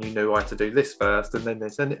out, and you knew I had to do this first, and then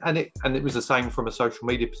this, and it was the same from a social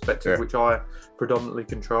media perspective, which I predominantly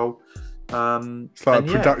control. It's like a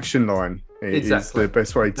production line. It is the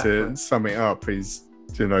best way to sum it up. Is,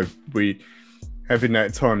 you know, we having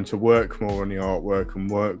that time to work more on the artwork and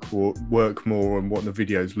work more on what the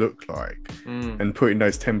videos look like, and putting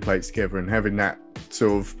those templates together and having that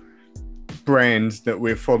sort of brand that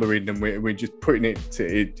we're following, and we're just putting it to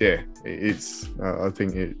it. Yeah, it's I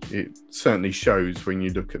think it certainly shows when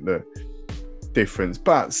you look at the difference.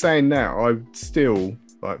 But saying that, I still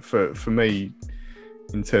like for me,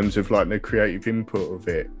 in terms of like the creative input of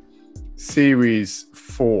it, series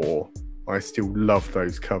 4, I still love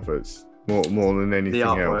those covers more than anything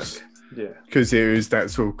else. Yeah, because it was that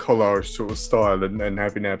sort of collage sort of style, and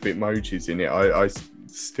having our Bitmojis in it, I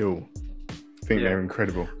still think they're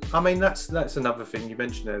incredible. I mean, that's another thing you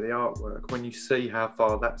mentioned there, the artwork. When you see how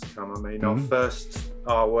far that's come, I mean, our first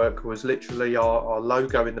artwork was literally our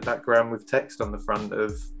logo in the background with text on the front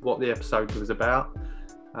of what the episode was about.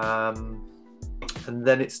 And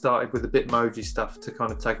then it started with the Bitmoji stuff to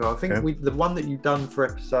kind of take off. I think the one that you've done for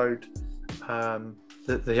episode,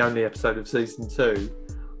 the only episode of season 2,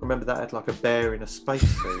 I remember that had like a bear in a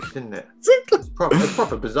spacesuit, didn't it? It's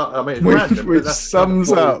proper bizarre. I mean, it's random, which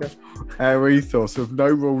sums up our ethos of no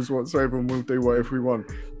rules whatsoever, and we'll do whatever we want.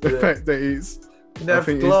 The fact that it's, I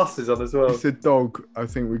think glasses on as well. It's a dog, I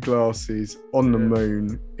think, with glasses on the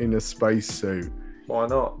moon in a spacesuit. Why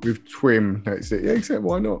not? With Twim, that's it. Yeah, except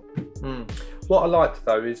why not? What I liked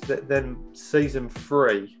though is that then season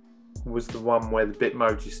 3 was the one where the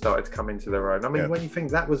Bitmojis started to come into their own. I mean, when you think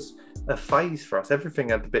that was a phase for us, everything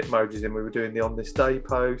had the Bitmojis in. We were doing the On This Day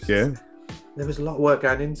posts. Yeah. There was a lot of work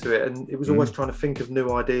going into it, and it was always trying to think of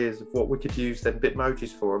new ideas of what we could use them Bitmojis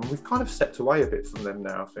for. And we've kind of stepped away a bit from them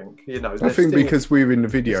now, I think. You know, I think because we're in the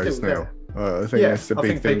videos now. I think that's the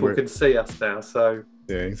big thing. People can see us now, so...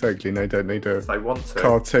 Yeah, exactly. They don't need a they want to.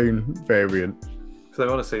 Cartoon variant. So they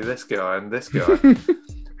want to see this guy and this guy.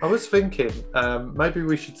 I was thinking maybe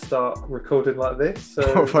we should start recording like this.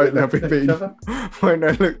 Won't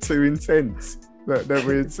that look too intense?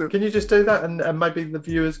 Can you just do that, and maybe the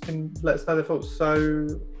viewers can let us know their thoughts? So,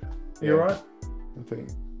 you all right? I think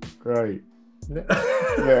great.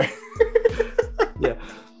 Yeah. Yeah.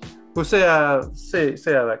 We'll see how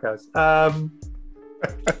that goes.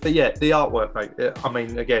 But yeah, the artwork, mate. I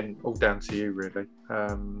mean, again, all down to you, really.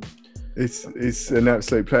 It's an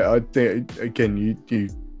absolute pleasure. I think, again, you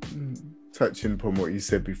touching upon what you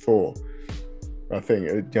said before. I think,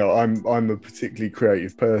 you know, I'm a particularly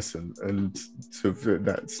creative person, and sort of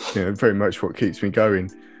that's, you know, very much what keeps me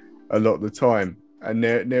going a lot of the time. And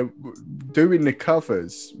they're doing the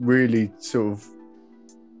covers really sort of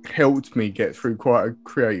helped me get through quite a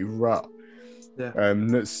creative rut. Yeah.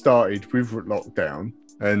 That started with lockdown,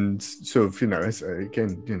 and sort of, you know,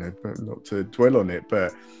 again, you know, not to dwell on it,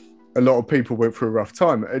 but a lot of people went through a rough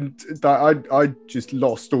time, and I just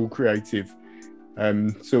lost all creative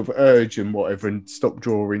sort of urge and whatever, and stopped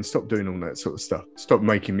drawing, stopped doing all that sort of stuff, stopped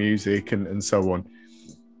making music and so on.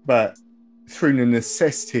 But through the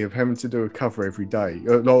necessity of having to do a cover every day,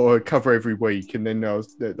 or a cover every week, and then I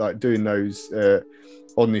was like doing those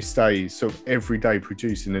On This Day, sort of every day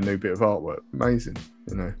producing a new bit of artwork. Amazing,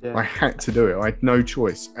 you know. Yeah. I had to do it. I had no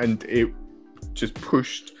choice, and it just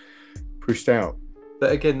pushed out.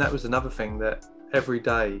 But again, that was another thing, that every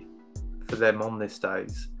day for them On This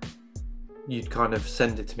Days, you'd kind of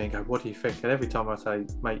send it to me and go, "What do you think?" And every time I say,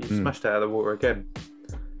 "Mate, you smashed it out of the water again."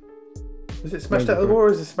 Is it smashed out of the water,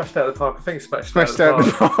 or is it smashed out of the park? I think it's smashed out of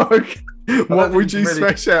the park. What would you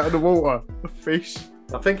smash out of the water? A fish?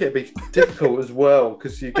 I think it'd be difficult as well,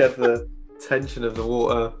 because you get the tension of the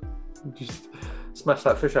water. You just smash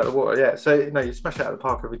that fish out of the water. Yeah, so, you know, you smash it out of the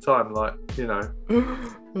park every time, like, you know.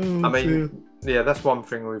 I mean, yeah, that's one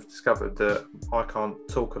thing we've discovered, that I can't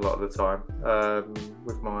talk a lot of the time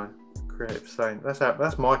with my Creative saint.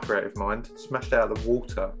 That's my creative mind. Smashed out of the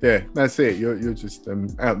water. Yeah, that's it. You're just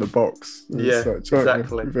out the box. Yeah, such,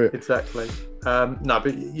 exactly. No,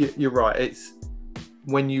 but you're right. It's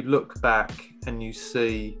when you look back and you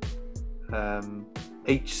see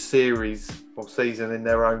each series or season in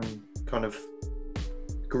their own kind of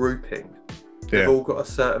grouping. They've all got a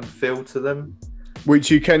certain feel to them,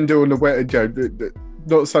 which you can do on the web.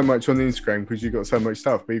 Not so much on Instagram because you've got so much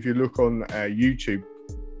stuff. But if you look on YouTube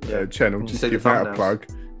channel, just give that a plug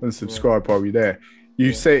and subscribe while you're there.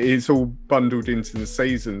 You say it's all bundled into the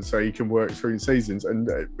seasons, so you can work through the seasons, and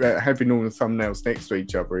having all the thumbnails next to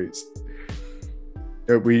each other. It's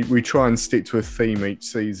we try and stick to a theme each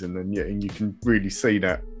season, and you can really see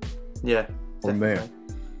that. Yeah, on there.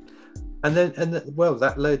 And then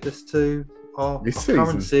that led us to our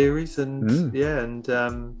current series, and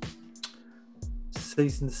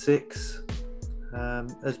season 6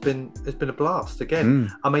 has been a blast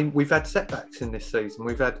again. I mean, we've had setbacks in this season.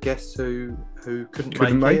 We've had guests who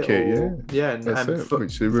couldn't make it, and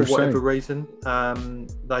for whatever reason,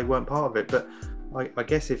 they weren't part of it. But I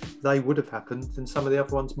guess if they would have happened, then some of the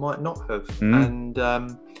other ones might not have. And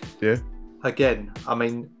again, I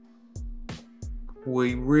mean,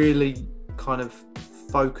 we really kind of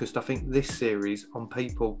focused, I think, this series on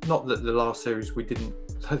people. Not that the last series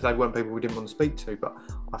they weren't people we didn't want to speak to, but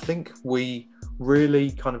I think we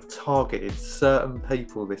really kind of targeted certain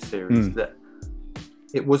people this series. That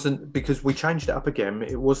it wasn't, because we changed it up again,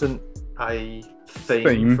 it wasn't a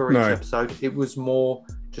theme for each episode. It was more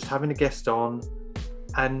just having a guest on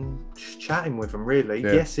and just chatting with them, really.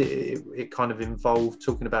 Yes, it kind of involved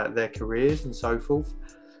talking about their careers and so forth,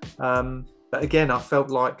 but again, I felt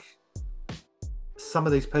like some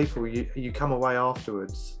of these people, you come away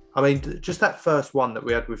afterwards. I mean, just that first one that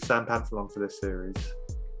we had with Sam Panthelon for this series.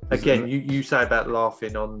 Again, you say about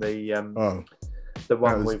laughing on the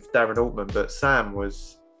one with Darren Altman, but Sam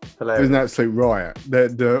was hilarious. It was an absolute riot.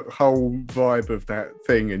 The whole vibe of that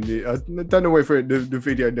thing, and I don't know whether the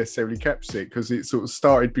video necessarily captures it, because it sort of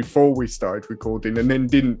started before we started recording and then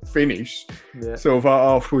didn't finish sort of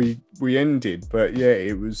after we ended. But yeah,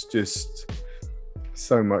 it was just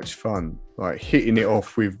so much fun. Like hitting it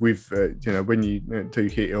off with when you do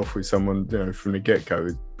hit it off with someone, from the get-go,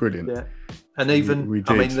 is brilliant. Yeah, and even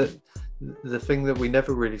I mean the thing that we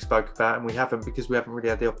never really spoke about, and we haven't because we haven't really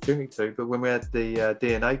had the opportunity to. But when we had the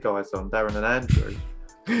DNA guys on, Darren and Andrew,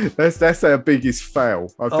 that's our biggest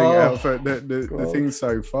fail, I think, out of the thing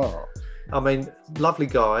so far. I mean, lovely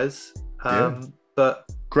guys, but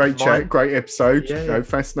great chat, great episode.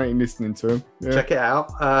 Fascinating listening to them. Check it out.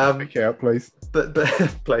 Check it out, please. But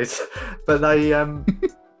please, but they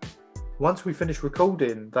once we finished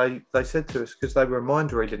recording, they said to us, because they were a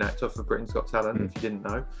mind reading actor for Britain's Got Talent, if you didn't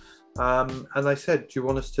know, and they said, "Do you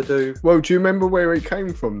want us to do?" Well, do you remember where it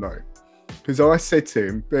came from though? Because I said to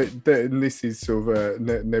him, and this is sort of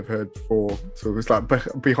never heard before. So it's like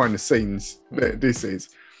behind the scenes. This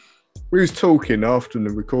is. We was talking after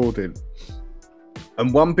the recording.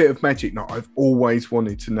 And one bit of magic that I've always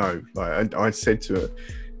wanted to know, like I said to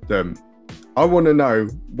them, I want to know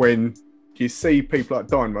when you see people like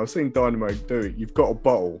Dynamo. I've seen Dynamo do it. You've got a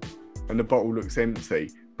bottle and the bottle looks empty,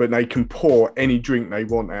 but they can pour any drink they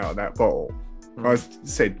want out of that bottle. I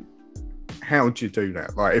said, how do you do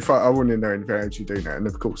that? Like, if I want to know anything, how do you do that? And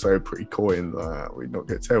of course, they were pretty coy and we're not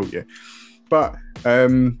going to tell you. But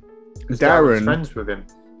Darren, friends with him.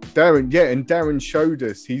 And Darren showed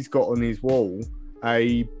us, he's got on his wall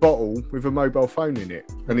a bottle with a mobile phone in it,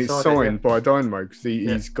 and it's signed by Dynamo, because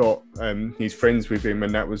he's got he's friends with him,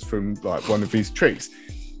 and that was from like one of his tricks,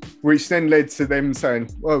 which then led to them saying,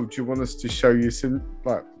 well, do you want us to show you some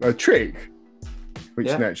like a trick? Which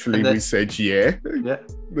naturally we said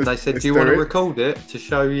they said, do you want to record it to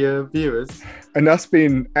show your viewers? And us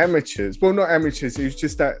being amateurs, well, not amateurs, it was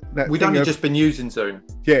just that we'd only just been using Zoom.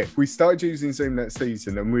 Yeah, we started using Zoom that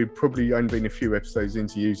season, and we'd probably only been a few episodes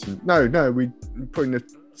into using. No, we put in the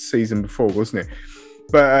season before, wasn't it?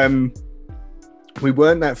 But we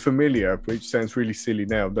weren't that familiar, which sounds really silly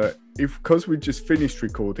now, that because we just finished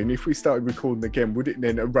recording, if we started recording again, would it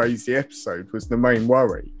then erase the episode, was the main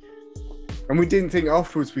worry. And we didn't think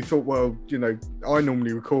afterwards, we thought, well, I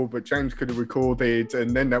normally record, but James could have recorded,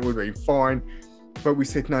 and then that would have been fine. But we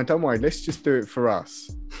said, no, don't worry, let's just do it for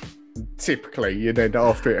us. Typically,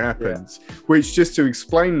 after it happens. Which, just to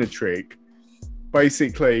explain the trick,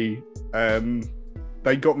 basically,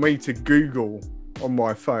 they got me to Google on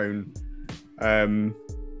my phone,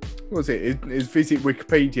 what was it? It's visit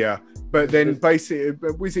Wikipedia. But then basically,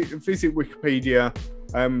 visit Wikipedia,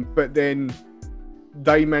 but then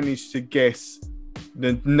they managed to guess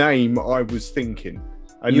the name I was thinking.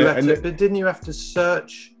 But didn't you have to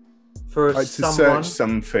search for to someone, search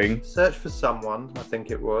something. Search for someone, I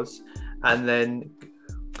think it was, and then.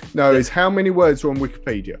 No, it's how many words are on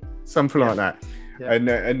Wikipedia, something like that, yeah. and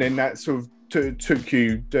then that sort of took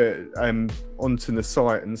you onto the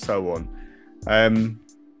site and so on.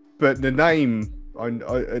 But the name, I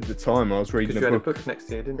at the time I was reading a book next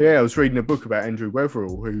to you, didn't you? Yeah, I was reading a book about Andrew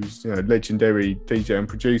Weatherall, who's legendary DJ and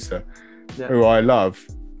producer, who I love,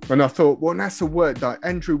 and I thought, well, that's a word like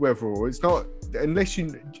Andrew Weatherall. It's not unless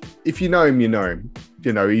if you know him, you know him.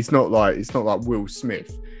 It's not like Will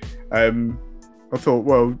Smith. I thought,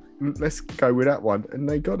 well, let's go with that one, and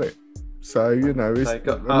they got it. So it's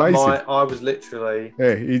amazing. I was literally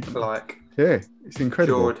it's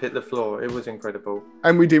incredible. Jaw had hit the floor. It was incredible,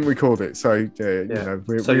 and we didn't record it, so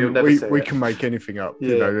we can make anything up.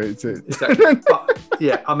 Exactly. But,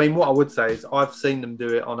 I mean, what I would say is I've seen them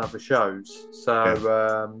do it on other shows.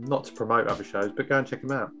 So not to promote other shows, but go and check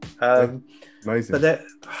them out. Amazing. But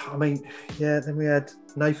then we had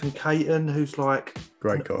Nathan Caton, who's like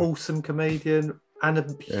great guy, awesome comedian and a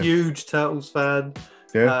huge Turtles fan.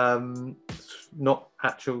 Not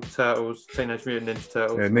actual Turtles, Teenage Mutant Ninja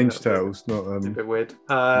Turtles. Yeah, Ninja Turtles, not a bit weird.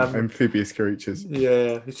 Amphibious creatures.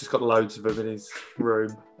 Yeah, he's just got loads of them in his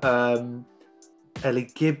room. Ellie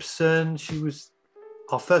Gibson, she was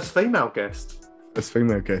our first female guest.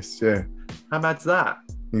 Yeah. How mad's that?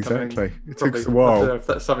 Exactly. I mean, it took us a while. I don't know if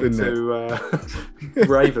that's something to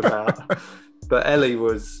rave about. But Ellie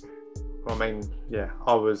was,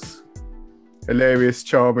 I was hilarious,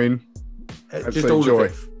 charming, just all joy.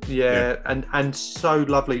 Of it. Yeah, and so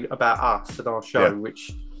lovely about us and our show,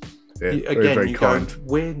 which again, you kind. Go,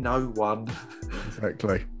 we're no one.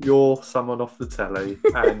 Exactly. You're someone off the telly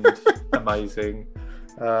and amazing.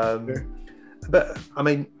 But I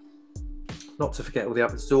mean, not to forget all the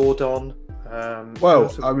other Zordon.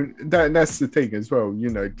 That's the thing as well.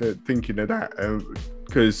 Thinking of that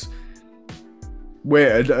because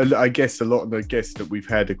I guess a lot of the guests that we've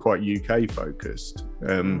had are quite UK focused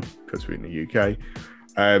because we're in the UK.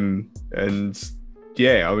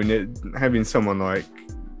 Having someone like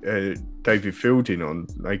David Fielding on,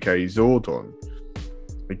 aka Zordon,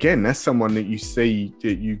 again, that's someone that you see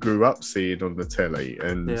that you grew up seeing on the telly,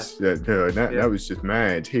 and that was just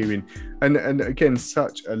mad hearing. And again,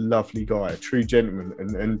 such a lovely guy, a true gentleman,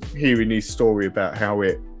 and hearing his story about how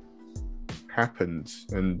it happened,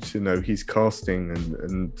 and his casting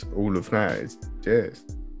and all of that. It's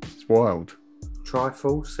wild.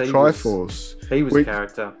 Triforce. He was a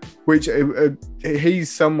character. Which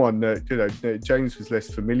he's someone that James was less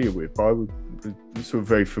familiar with, but I was sort of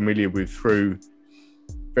very familiar with through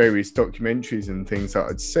various documentaries and things that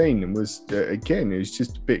I'd seen, and was it was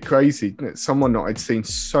just a bit crazy. Someone that I'd seen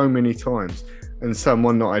so many times, and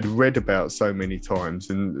someone that I'd read about so many times,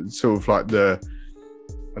 and sort of like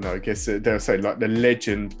I guess they'll say like the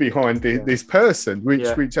legend behind this person,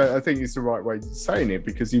 which I think is the right way of saying it,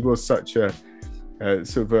 because he was such a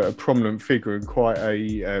sort of a prominent figure and quite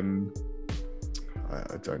a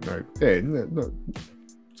I don't know.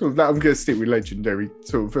 Sort of that. I'm going to stick with legendary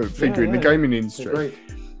sort of figure in the gaming industry.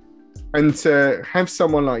 And to have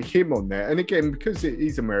someone like him on there, and again, because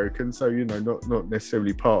he's American, so not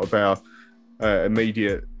necessarily part of our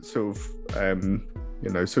immediate sort of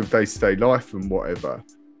sort of day-to-day life and whatever.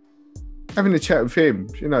 Having a chat with him,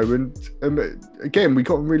 and again, we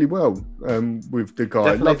got on really well with the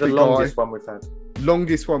guy. Definitely the longest one we've had.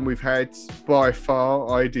 Longest one we've had by far.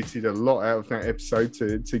 I edited a lot out of that episode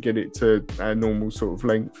to get it to our normal sort of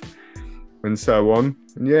length and so on.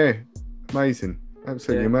 And amazing.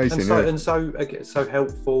 Absolutely amazing. And so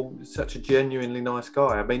helpful, such a genuinely nice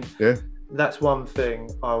guy. I mean, that's one thing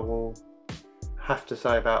I will have to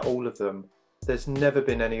say about all of them. There's never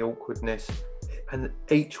been any awkwardness, and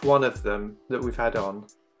each one of them that we've had on,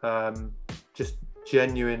 just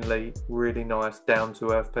genuinely really nice, down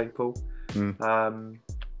to earth people. And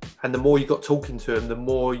the more you got talking to them, the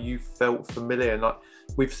more you felt familiar. And like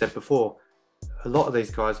we've said before, a lot of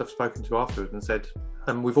these guys I've spoken to afterwards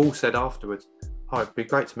and we've all said afterwards, oh, it'd be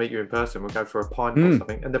great to meet you in person. We'll go for a pint or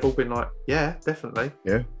something. And they've all been like, yeah, definitely.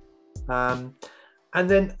 Yeah. And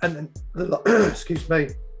then excuse me,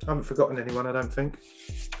 I haven't forgotten anyone, I don't think.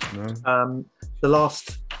 No. The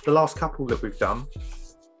last couple that we've done,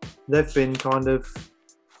 they've been kind of,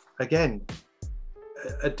 again,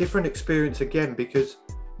 a different experience again, because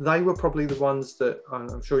they were probably the ones that,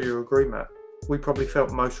 I'm sure you agree, Matt, we probably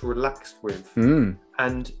felt most relaxed with.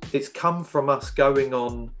 And it's come from us going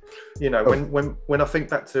on, when I think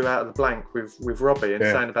back to Out of the Blank with Robbie and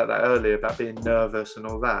saying about that earlier, about being nervous and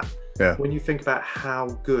all that. Yeah. When you think about how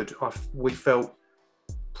good we felt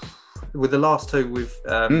with the last two with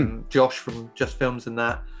Josh from Just Films and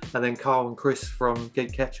that, and then Carl and Chris from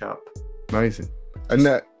Geek Ketchup. Amazing. And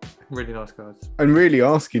that really nice guys. And really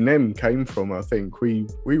asking them came from, I think, we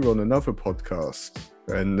were on another podcast,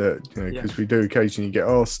 and because we do occasionally get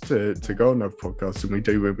asked to go on another podcast, and we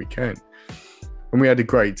do when we can. And we had a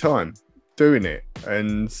great time doing it.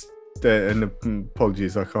 And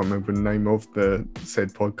apologies, I can't remember the name of the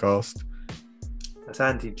said podcast. That's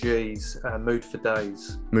Andy G's Mood for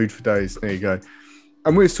Days. Mood for Days, there you go.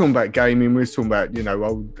 And we were talking about gaming, we were talking about,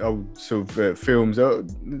 old sort of films, so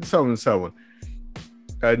on and so on.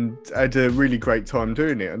 And had a really great time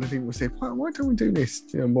doing it. And I think we said, why don't we do this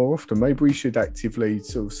more often? Maybe we should actively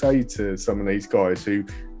sort of say to some of these guys who,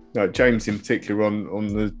 James in particular on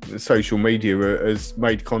the social media has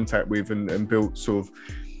made contact with and built sort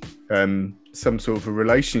of some sort of a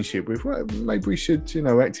relationship with, well, maybe we should,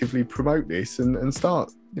 actively promote this and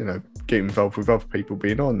start, get involved with other people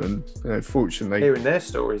being on. And fortunately, hearing their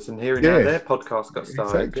stories and hearing how their podcast got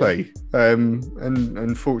started. Exactly. And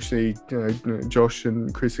unfortunately, Josh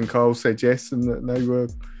and Chris and Carl said yes, and that they were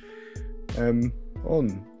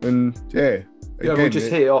on. And again, we just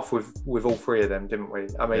hit it off with all three of them, didn't we?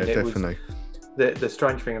 I mean, it definitely. Was the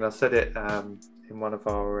strange thing, and I said it in one of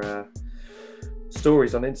our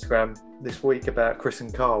stories on Instagram this week about Chris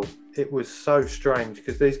and Carl. It was so strange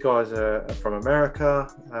because these guys are from America.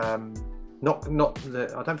 Not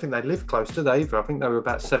I don't think they live close to they either. I think they were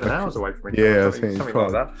about 7 hours away from each other. Yeah, I think something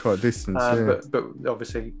like that. Quite a distance. But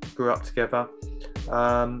obviously grew up together.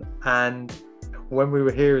 And when we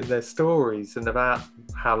were hearing their stories and about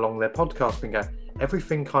how long their podcast been going,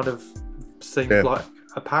 everything kind of seemed like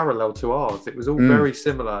a parallel to ours. It was all very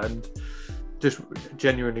similar and just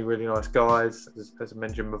genuinely really nice guys, as I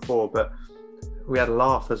mentioned before. But we had a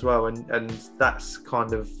laugh as well, and that's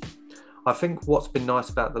kind of, I think what's been nice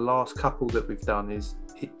about the last couple that we've done is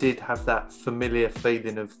it did have that familiar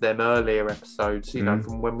feeling of them earlier episodes,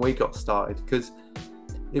 from when we got started, because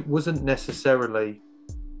it wasn't necessarily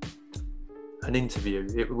an interview.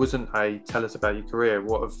 It wasn't a tell us about your career,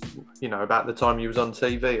 about the time you was on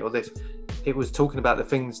TV or this. It was talking about the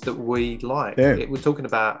things that we like. Yeah. It was talking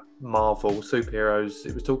about Marvel, superheroes.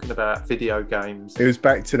 It was talking about video games. It was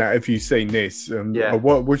back to that, have you seen this?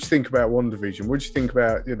 What do you think about WandaVision? What do you think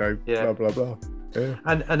about, blah, blah, blah. Yeah.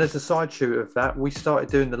 And as a side shoot of that, we started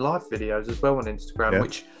doing the live videos as well on Instagram,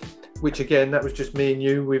 which again, that was just me and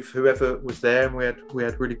you with whoever was there, and we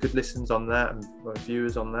had really good listens on that and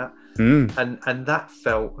viewers on that. And that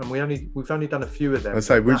felt, and we've only done a few of them. I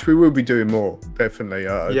say, which we will be doing more, definitely.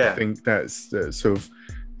 I think that's sort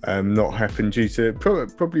of not happened due to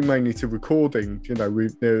probably mainly to recording.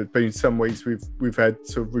 There have been some weeks we've had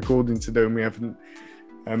sort of recording to do and we haven't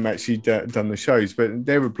actually done the shows, but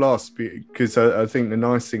they're a blast because I think the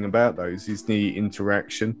nice thing about those is the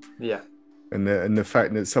interaction. Yeah. And the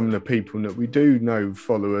fact that some of the people that we do know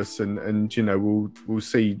follow us and we'll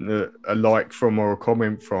see a like from or a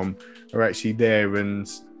comment from are actually there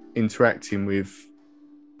and interacting with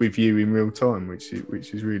you in real time, which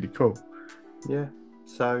is really cool. Yeah.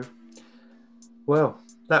 So, well,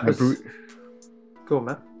 that was cool,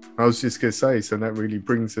 Matt. I was just going to say, so that really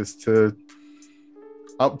brings us to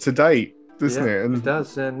up to date, doesn't it? And it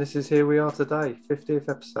does. And this is here we are today, 50th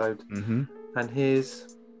episode. Mm-hmm. And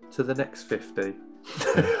here's to the next 50.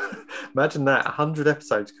 Imagine that, 100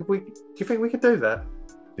 episodes. Do you think we could do that?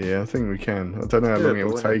 Yeah, I think we can. I don't know how long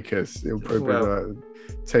it'll take us. It'll probably be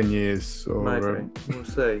like 10 years or maybe. We'll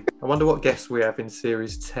see. I wonder what guests we have in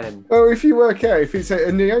series 10. Well, if you work out,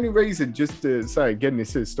 and the only reason, just to say again,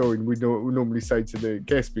 this is a story we normally say to the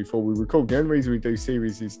guests before we record. The only reason we do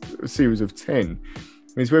series is a series of 10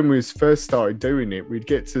 is when we first started doing it, we'd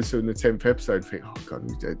get to sort of the 10th episode and think, oh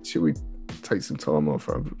God, should we take some time off?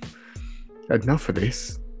 I've had enough of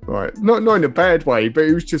this. Right, not in a bad way, but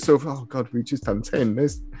it was just sort of, oh God, we've just done 10.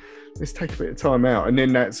 Let's take a bit of time out, and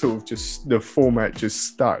then that sort of just the format just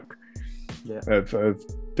stuck of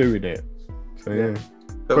doing it. So yeah.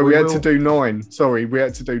 But we had to do 9. Sorry, we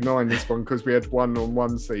had to do 9 this one because we had one on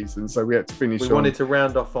one season, so we had to finish. We wanted to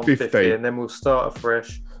round off on 50, and then we'll start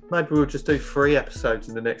afresh. Maybe we'll just do 3 episodes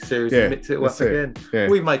in the next series and mix it up again. Yeah.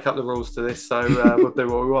 We make up the rules to this, so we'll do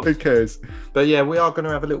what we want. Who cares? But yeah, we are going to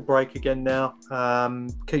have a little break again now.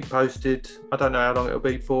 Keep posted. I don't know how long it'll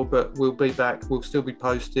be for, but we'll be back. We'll still be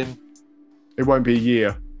posting. It won't be a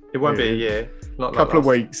year. It won't be a year. Not couple of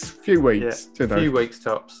weeks. Few weeks. A few weeks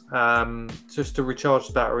tops. Just to recharge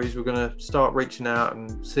the batteries, we're going to start reaching out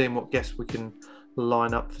and seeing what guests we can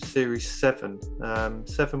line up for series 7,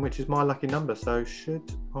 7, which is my lucky number. So should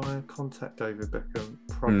I contact David Beckham?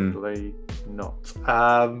 Probably not.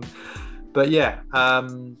 But yeah,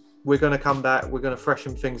 we're going to come back. We're going to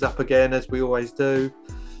freshen things up again, as we always do.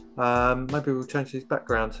 Maybe we'll change his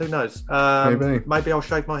background. Who knows? Maybe I'll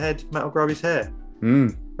shave my head. Matt will grow his hair.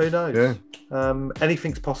 Who knows? Yeah.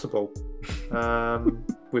 Anything's possible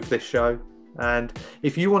with this show. And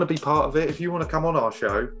if you want to be part of it, if you want to come on our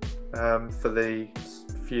show, for the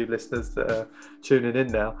few listeners that are tuning in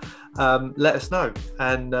now, let us know.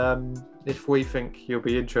 And if we think you'll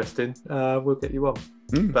be interesting, we'll get you on.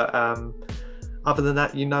 But other than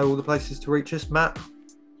that, you know all the places to reach us. Matt,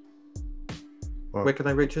 where can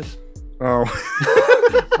they reach us? Oh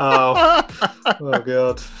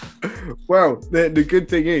God. Well, the good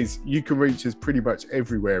thing is you can reach us pretty much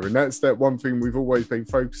everywhere, and that's that one thing we've always been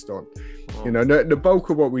focused on. You know, the bulk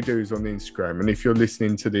of what we do is on Instagram, and if you're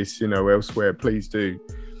listening to this, you know, elsewhere, please do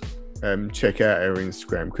check out our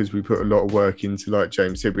Instagram, because we put a lot of work into, like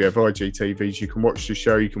James said, we have IGTVs. You can watch the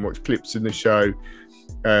show, you can watch clips in the show,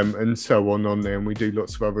 and so on there, and we do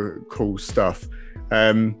lots of other cool stuff.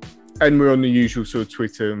 And we're on the usual sort of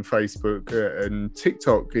Twitter and Facebook, and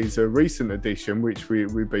TikTok is a recent addition, which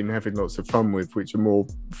we've been having lots of fun with, which are more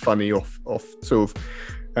funny off sort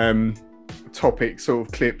of topic sort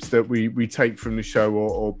of clips that we take from the show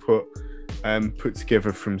or put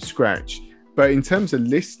together from scratch. But in terms of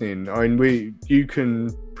listening, I mean, you can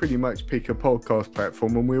pretty much pick a podcast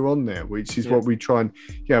platform and we're on there, which is what we try and,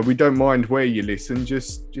 we don't mind where you listen,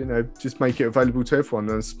 just make it available to everyone.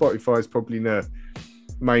 And Spotify is probably the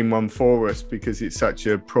main one for us because it's such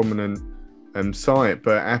a prominent site,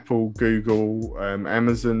 but Apple, Google,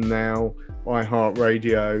 Amazon now,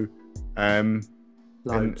 iHeartRadio, and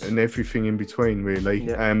everything in between, really.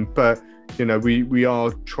 But we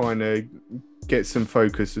are trying to get some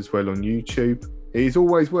focus as well on YouTube. It is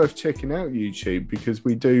always worth checking out YouTube because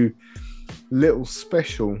we do little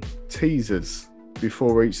special teasers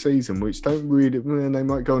before each season, which don't really, they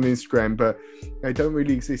might go on Instagram, but they don't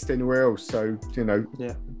really exist anywhere else. So,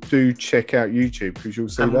 do check out YouTube because you'll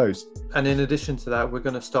see those. And in addition to that, we're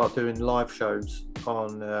going to start doing live shows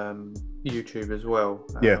on YouTube as well.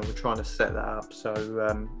 We're trying to set that up.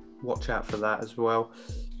 So watch out for that as well.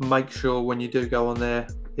 Make sure when you do go on there,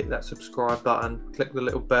 hit that subscribe button, click the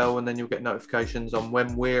little bell, and then you'll get notifications on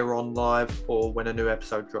when we're on live or when a new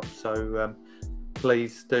episode drops. So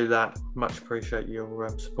please do that. Much appreciate your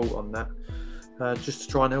support on that. Just to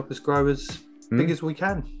try and help us grow as big as we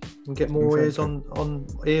can and get more ears on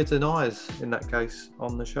ears and eyes in that case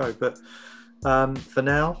on the show. But for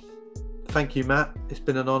now, thank you, Matt. It's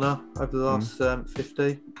been an honour over the last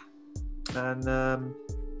 50, and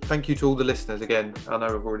thank you to all the listeners again. I know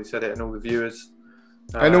I've already said it, and all the viewers.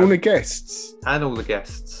 And all the guests. And all the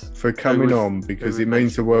guests. For coming on, because it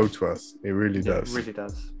means the world to us. It really does. It really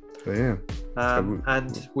does. So,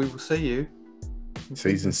 and we will see you in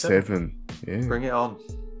season 7. Yeah. Bring it on.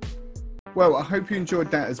 Well, I hope you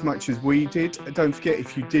enjoyed that as much as we did. Don't forget,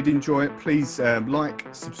 if you did enjoy it, please like,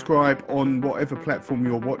 subscribe on whatever platform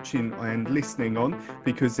you're watching and listening on,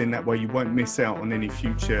 because in that way you won't miss out on any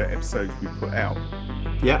future episodes we put out.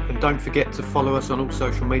 Yeah, and don't forget to follow us on all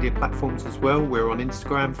social media platforms as well. We're on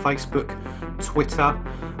Instagram, Facebook, Twitter,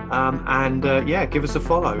 and give us a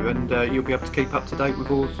follow, and you'll be able to keep up to date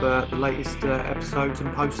with all of the latest episodes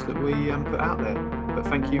and posts that we put out there. But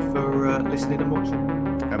thank you for listening and watching.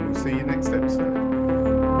 And we'll see you next episode.